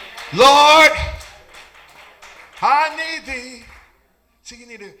 Lord, I need thee. See, you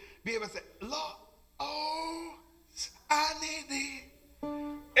need to be able to say, Lord, oh, I need thee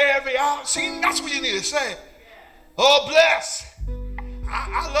every hour. See, that's what you need to say. Oh, bless.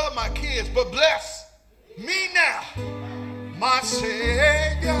 I love my kids, but bless me now. My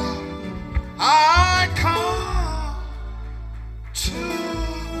Savior, I come to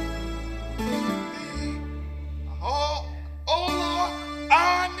thee. Oh, Lord,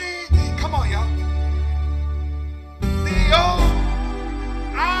 I need thee. Come on, y'all. Thee, oh,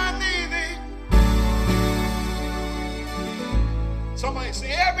 I need thee. Somebody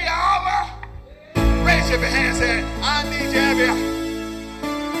say every hour. Raise your hand and say, I need you every hour.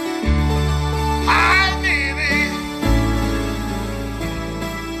 I need thee.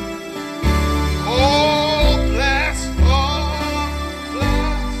 Oh, bless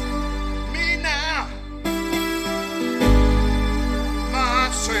me now, my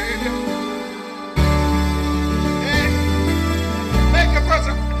Savior. Hey, make a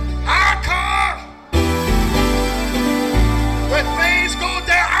person. I come when things go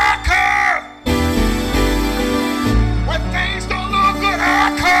down. I come when things don't look good.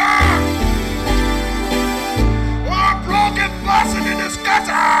 I come. Oh, broken, busted, and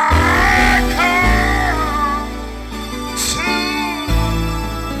disgusted. I come to.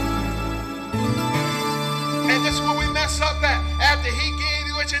 And this is where we mess up at. After he gave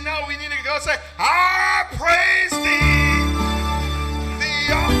you what you know, we need to go say, I praise thee.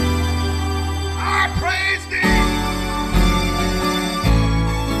 I praise thee.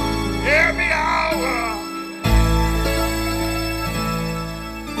 Every hour.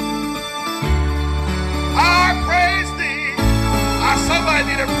 I praise thee. Somebody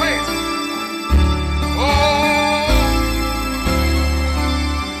need to praise him. Oh,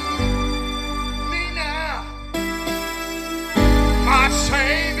 me now, my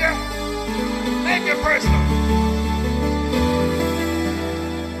Savior. Make it personal.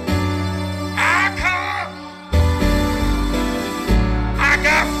 I come. I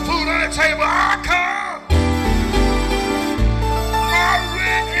got food on the table. I come. My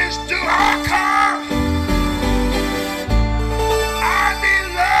rent is due. I come.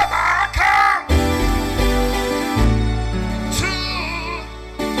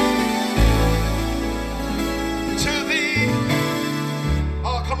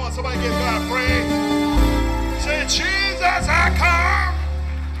 Somebody give God praise. Say, Jesus, I come.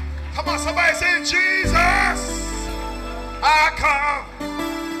 Come on, somebody say, Jesus, I come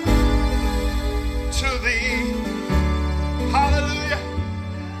to thee. Hallelujah.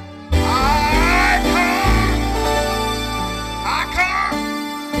 I come.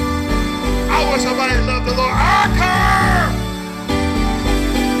 I wish somebody loved the Lord. I come.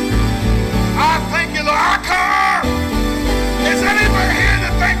 I thank you, Lord. I come. Is anybody here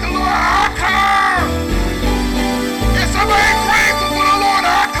to thank the Lord? I come. Is somebody grateful for the Lord?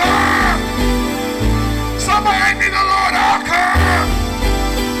 I come. Somebody need the Lord? I come.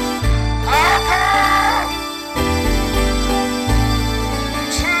 I come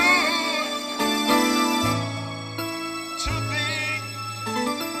to thee.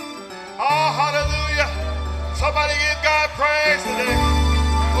 Oh, hallelujah. Somebody give God praise today.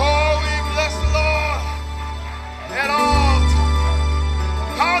 Oh, we bless the Lord at all.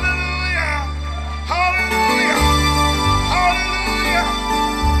 Hallelujah. Hallelujah. Hallelujah.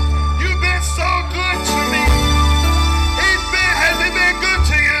 You've been so good to me. Has he been good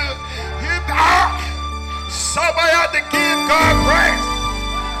to you? Somebody ought to give God praise.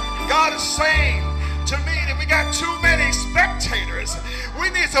 God is saying to me that we got too many spectators.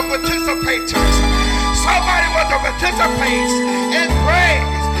 We need some participators. Somebody wants to participate in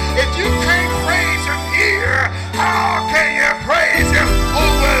praise. If you can't praise him here, how can you praise him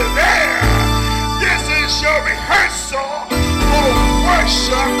over there? This is your rehearsal for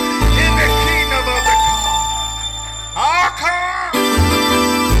worship in the kingdom of the God.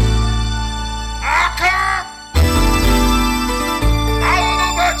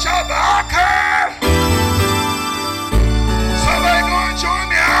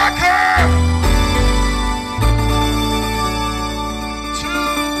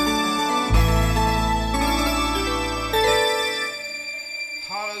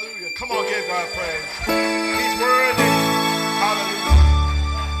 Hallelujah. Come on, give God praise. He's worthy. Hallelujah.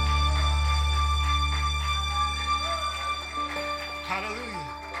 Hallelujah.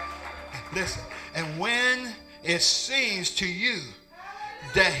 Listen, and when it seems to you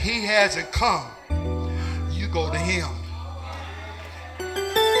that he hasn't come, you go to him.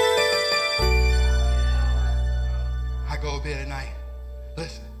 I go to bed at night.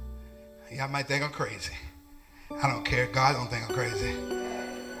 Listen, y'all might think I'm crazy. I don't care. God don't think I'm crazy.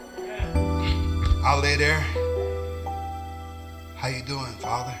 I'll lay there. How you doing,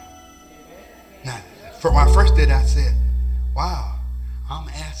 Father? Now, for my first day, I said, wow, I'm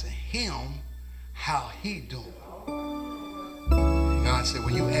asking him how he doing. God said, well,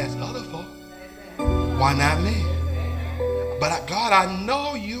 you ask other folk. Why not me? But God, I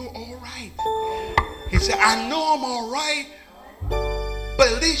know you all right. He said, I know I'm all right, but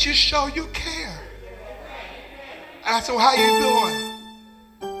at least you show you care. I said, well, how you doing?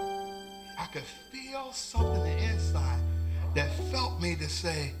 I could feel something on the inside that felt me to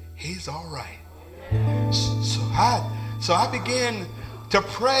say, he's all right. So I began to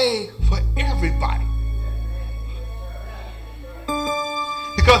pray for everybody.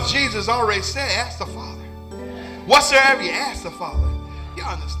 Because Jesus already said, ask the Father. Whatsoever you ask the Father. You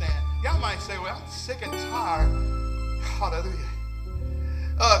understand? Y'all might say, well, I'm sick and tired. Hallelujah.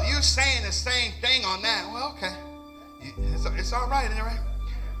 You saying the same thing on that. Well, okay. It's all right, ain't it right?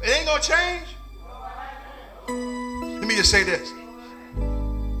 It ain't going to change. Let me just say this.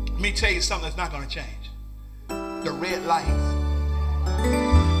 Let me tell you something that's not going to change. The red lights.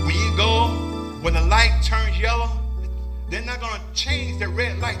 When the light turns yellow, they're not going to change the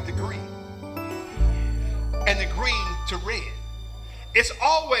red light to green and the green to red. It's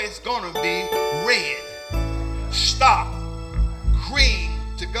always going to be red. Stop. Green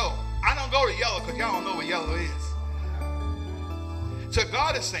to go. I don't go to yellow because y'all don't know what yellow is. So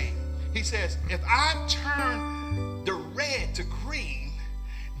God is saying, he says, if I turn the red to green,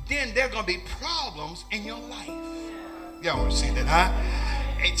 then there are going to be problems in your life. Y'all want to see that, huh?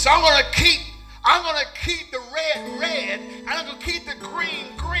 And so I'm going to keep the red, and I'm going to keep the green.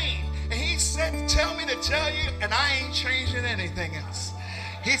 And he said, tell me to tell you, and I ain't changing anything else.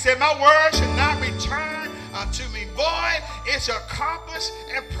 He said, my word should not return unto me void. It shall accomplish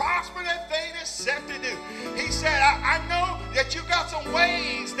and prosper the thing that's set to do. He said, I know that you got some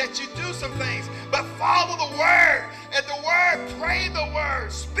ways that you do some things, but follow the word. And the word, pray the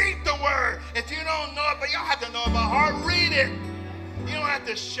word, speak the word. If you don't know it, but y'all have to know it by heart, read it. You don't have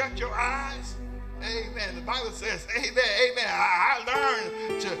to shut your eyes. Amen. The Bible says, amen. I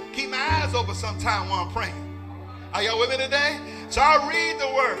learned to keep my eyes open sometime while I'm praying. Are y'all with me today? So I read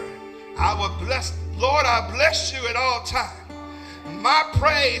the word. I will bless, Lord, I bless you at all times. My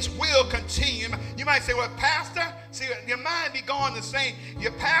praise will continue. You might say, well, Pastor, see, your mind be going to say,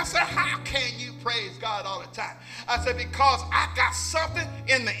 your pastor, how can you praise God all the time? I said, because I got something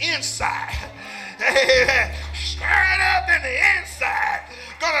in the inside. Stir it up in the inside.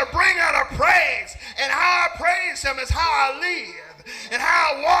 Gonna bring out a praise. And how I praise him is how I live. And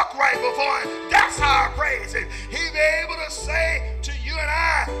how I walk right before him. That's how I praise him. He be able to say to you and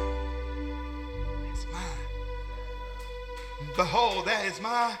I, it's mine. Behold, that is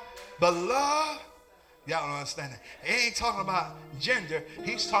my beloved. Y'all don't understand that. He ain't talking about gender.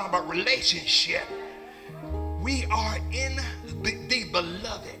 He's talking about relationship. We are in the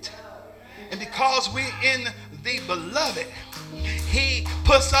beloved. And because we're in the beloved, he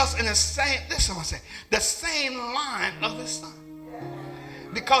puts us in the same, listen what I'm saying, the same line of his son.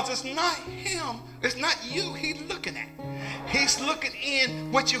 Because it's not him, it's not you he's looking at. He's looking in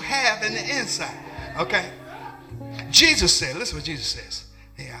what you have in the inside. Okay? Jesus said, listen what Jesus says.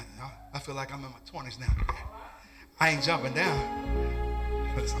 Hey, I feel like I'm in my 20s now. I ain't jumping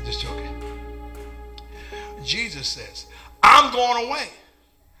down. Listen, I'm just joking. Jesus says, I'm going away.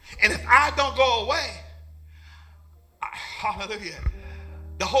 And if I don't go away, hallelujah,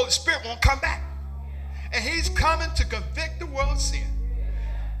 the Holy Spirit won't come back. And he's coming to convict the world of sin.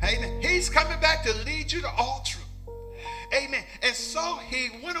 Amen. He's coming back to lead you to all truth. Amen. And so he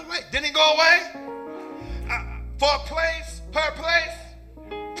went away. Didn't he go away? For a place, per place,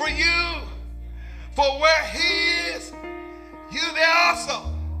 for you, for where he is, you there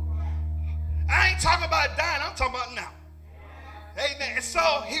also. I ain't talking about dying, I'm talking about now. Amen. And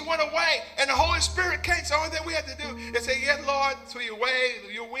so he went away, and the Holy Spirit came. So the only thing we have to do is say, yes, Lord, to your way,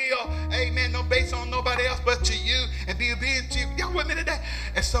 your will. Amen. No based on nobody else but to you, and be obedient to you. Y'all with me today?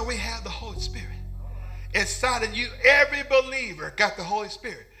 And so we have the Holy Spirit inside of you. Every believer got the Holy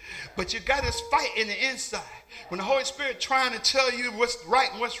Spirit. But you got this fight in the inside. When the Holy Spirit trying to tell you what's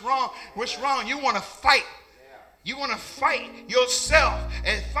right and what's wrong, you want to fight. You want to fight yourself,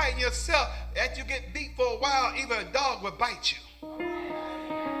 and fighting yourself, as you get beat for a while, even a dog will bite you.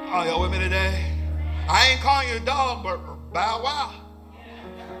 Oh, y'all with me today? I ain't calling you a dog, but bow wow.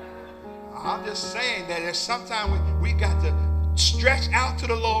 I'm just saying that there's sometimes we got to stretch out to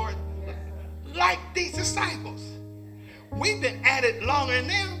the Lord like these disciples. We've been at it longer than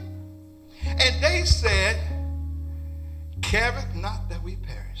them. And they said, careth not that we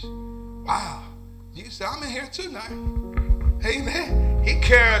perish. Wow. Jesus said, I'm in here too now. Amen. He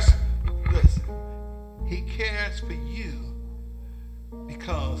cares, listen, he cares for you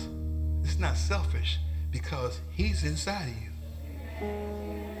because it's not selfish, because he's inside of you.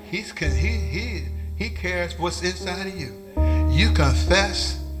 He cares for what's inside of you. You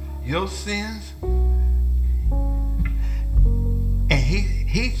confess your sins, and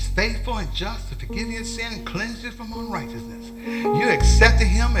he's faithful and just to forgive your sin and cleanse you from unrighteousness. You accepted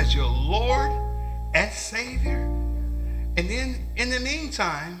him as your Lord and Savior. And then in the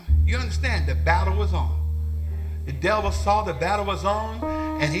meantime, you understand the battle was on. The devil saw the battle was on,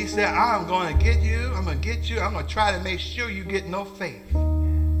 and he said, I'm going to get you. I'm going to get you. I'm going to try to make sure you get no faith.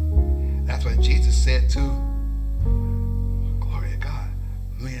 That's what Jesus said to, glory to God.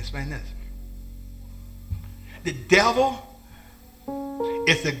 Let me explain this. The devil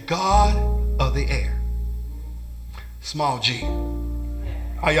is the god of the air. Small g.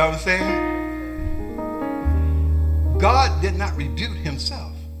 Are y'all understand? God did not rebuke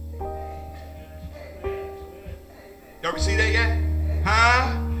himself. You ever see that yet?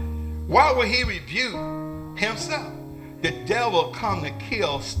 Huh? Why would he rebuke himself? The devil come to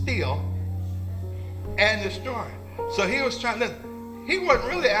kill, steal, and destroy. So he was trying to, he wasn't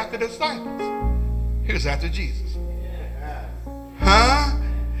really after the disciples. He was after Jesus. Huh?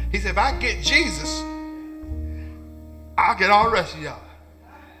 He said, if I get Jesus, I'll get all the rest of y'all.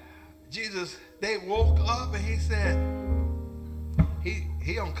 Jesus, they woke up and he said,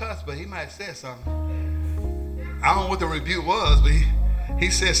 he don't cuss, but he might have said something. I don't know what the rebuke was, but he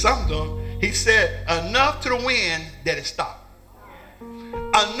said something to him. He said, enough to the wind that it stopped.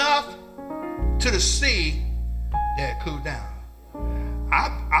 Enough to the sea that it cooled down.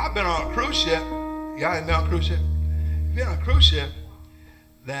 I've been on a cruise ship. Y'all ain't been on a cruise ship? Been on a cruise ship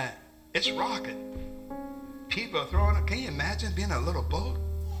that it's rocking. People are throwing it. Can you imagine being in a little boat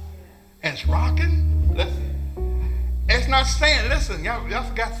and it's rocking? Listen. It's not saying, listen, y'all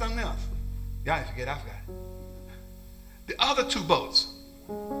forgot something else. Y'all didn't forget, I forgot. The other two boats.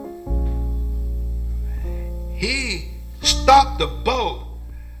 He stopped the boat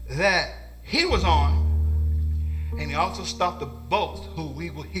that he was on, and he also stopped the boats who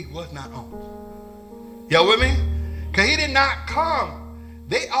he was not on. Y'all with me? Because he did not come.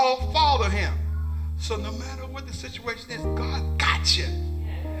 They all followed him. So no matter what the situation is, God got you.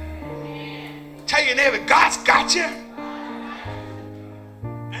 Tell your neighbor, God's got you.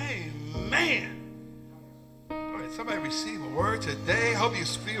 Amen. All right, somebody receive a word today. Hope you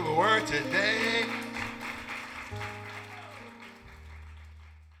receive a word today.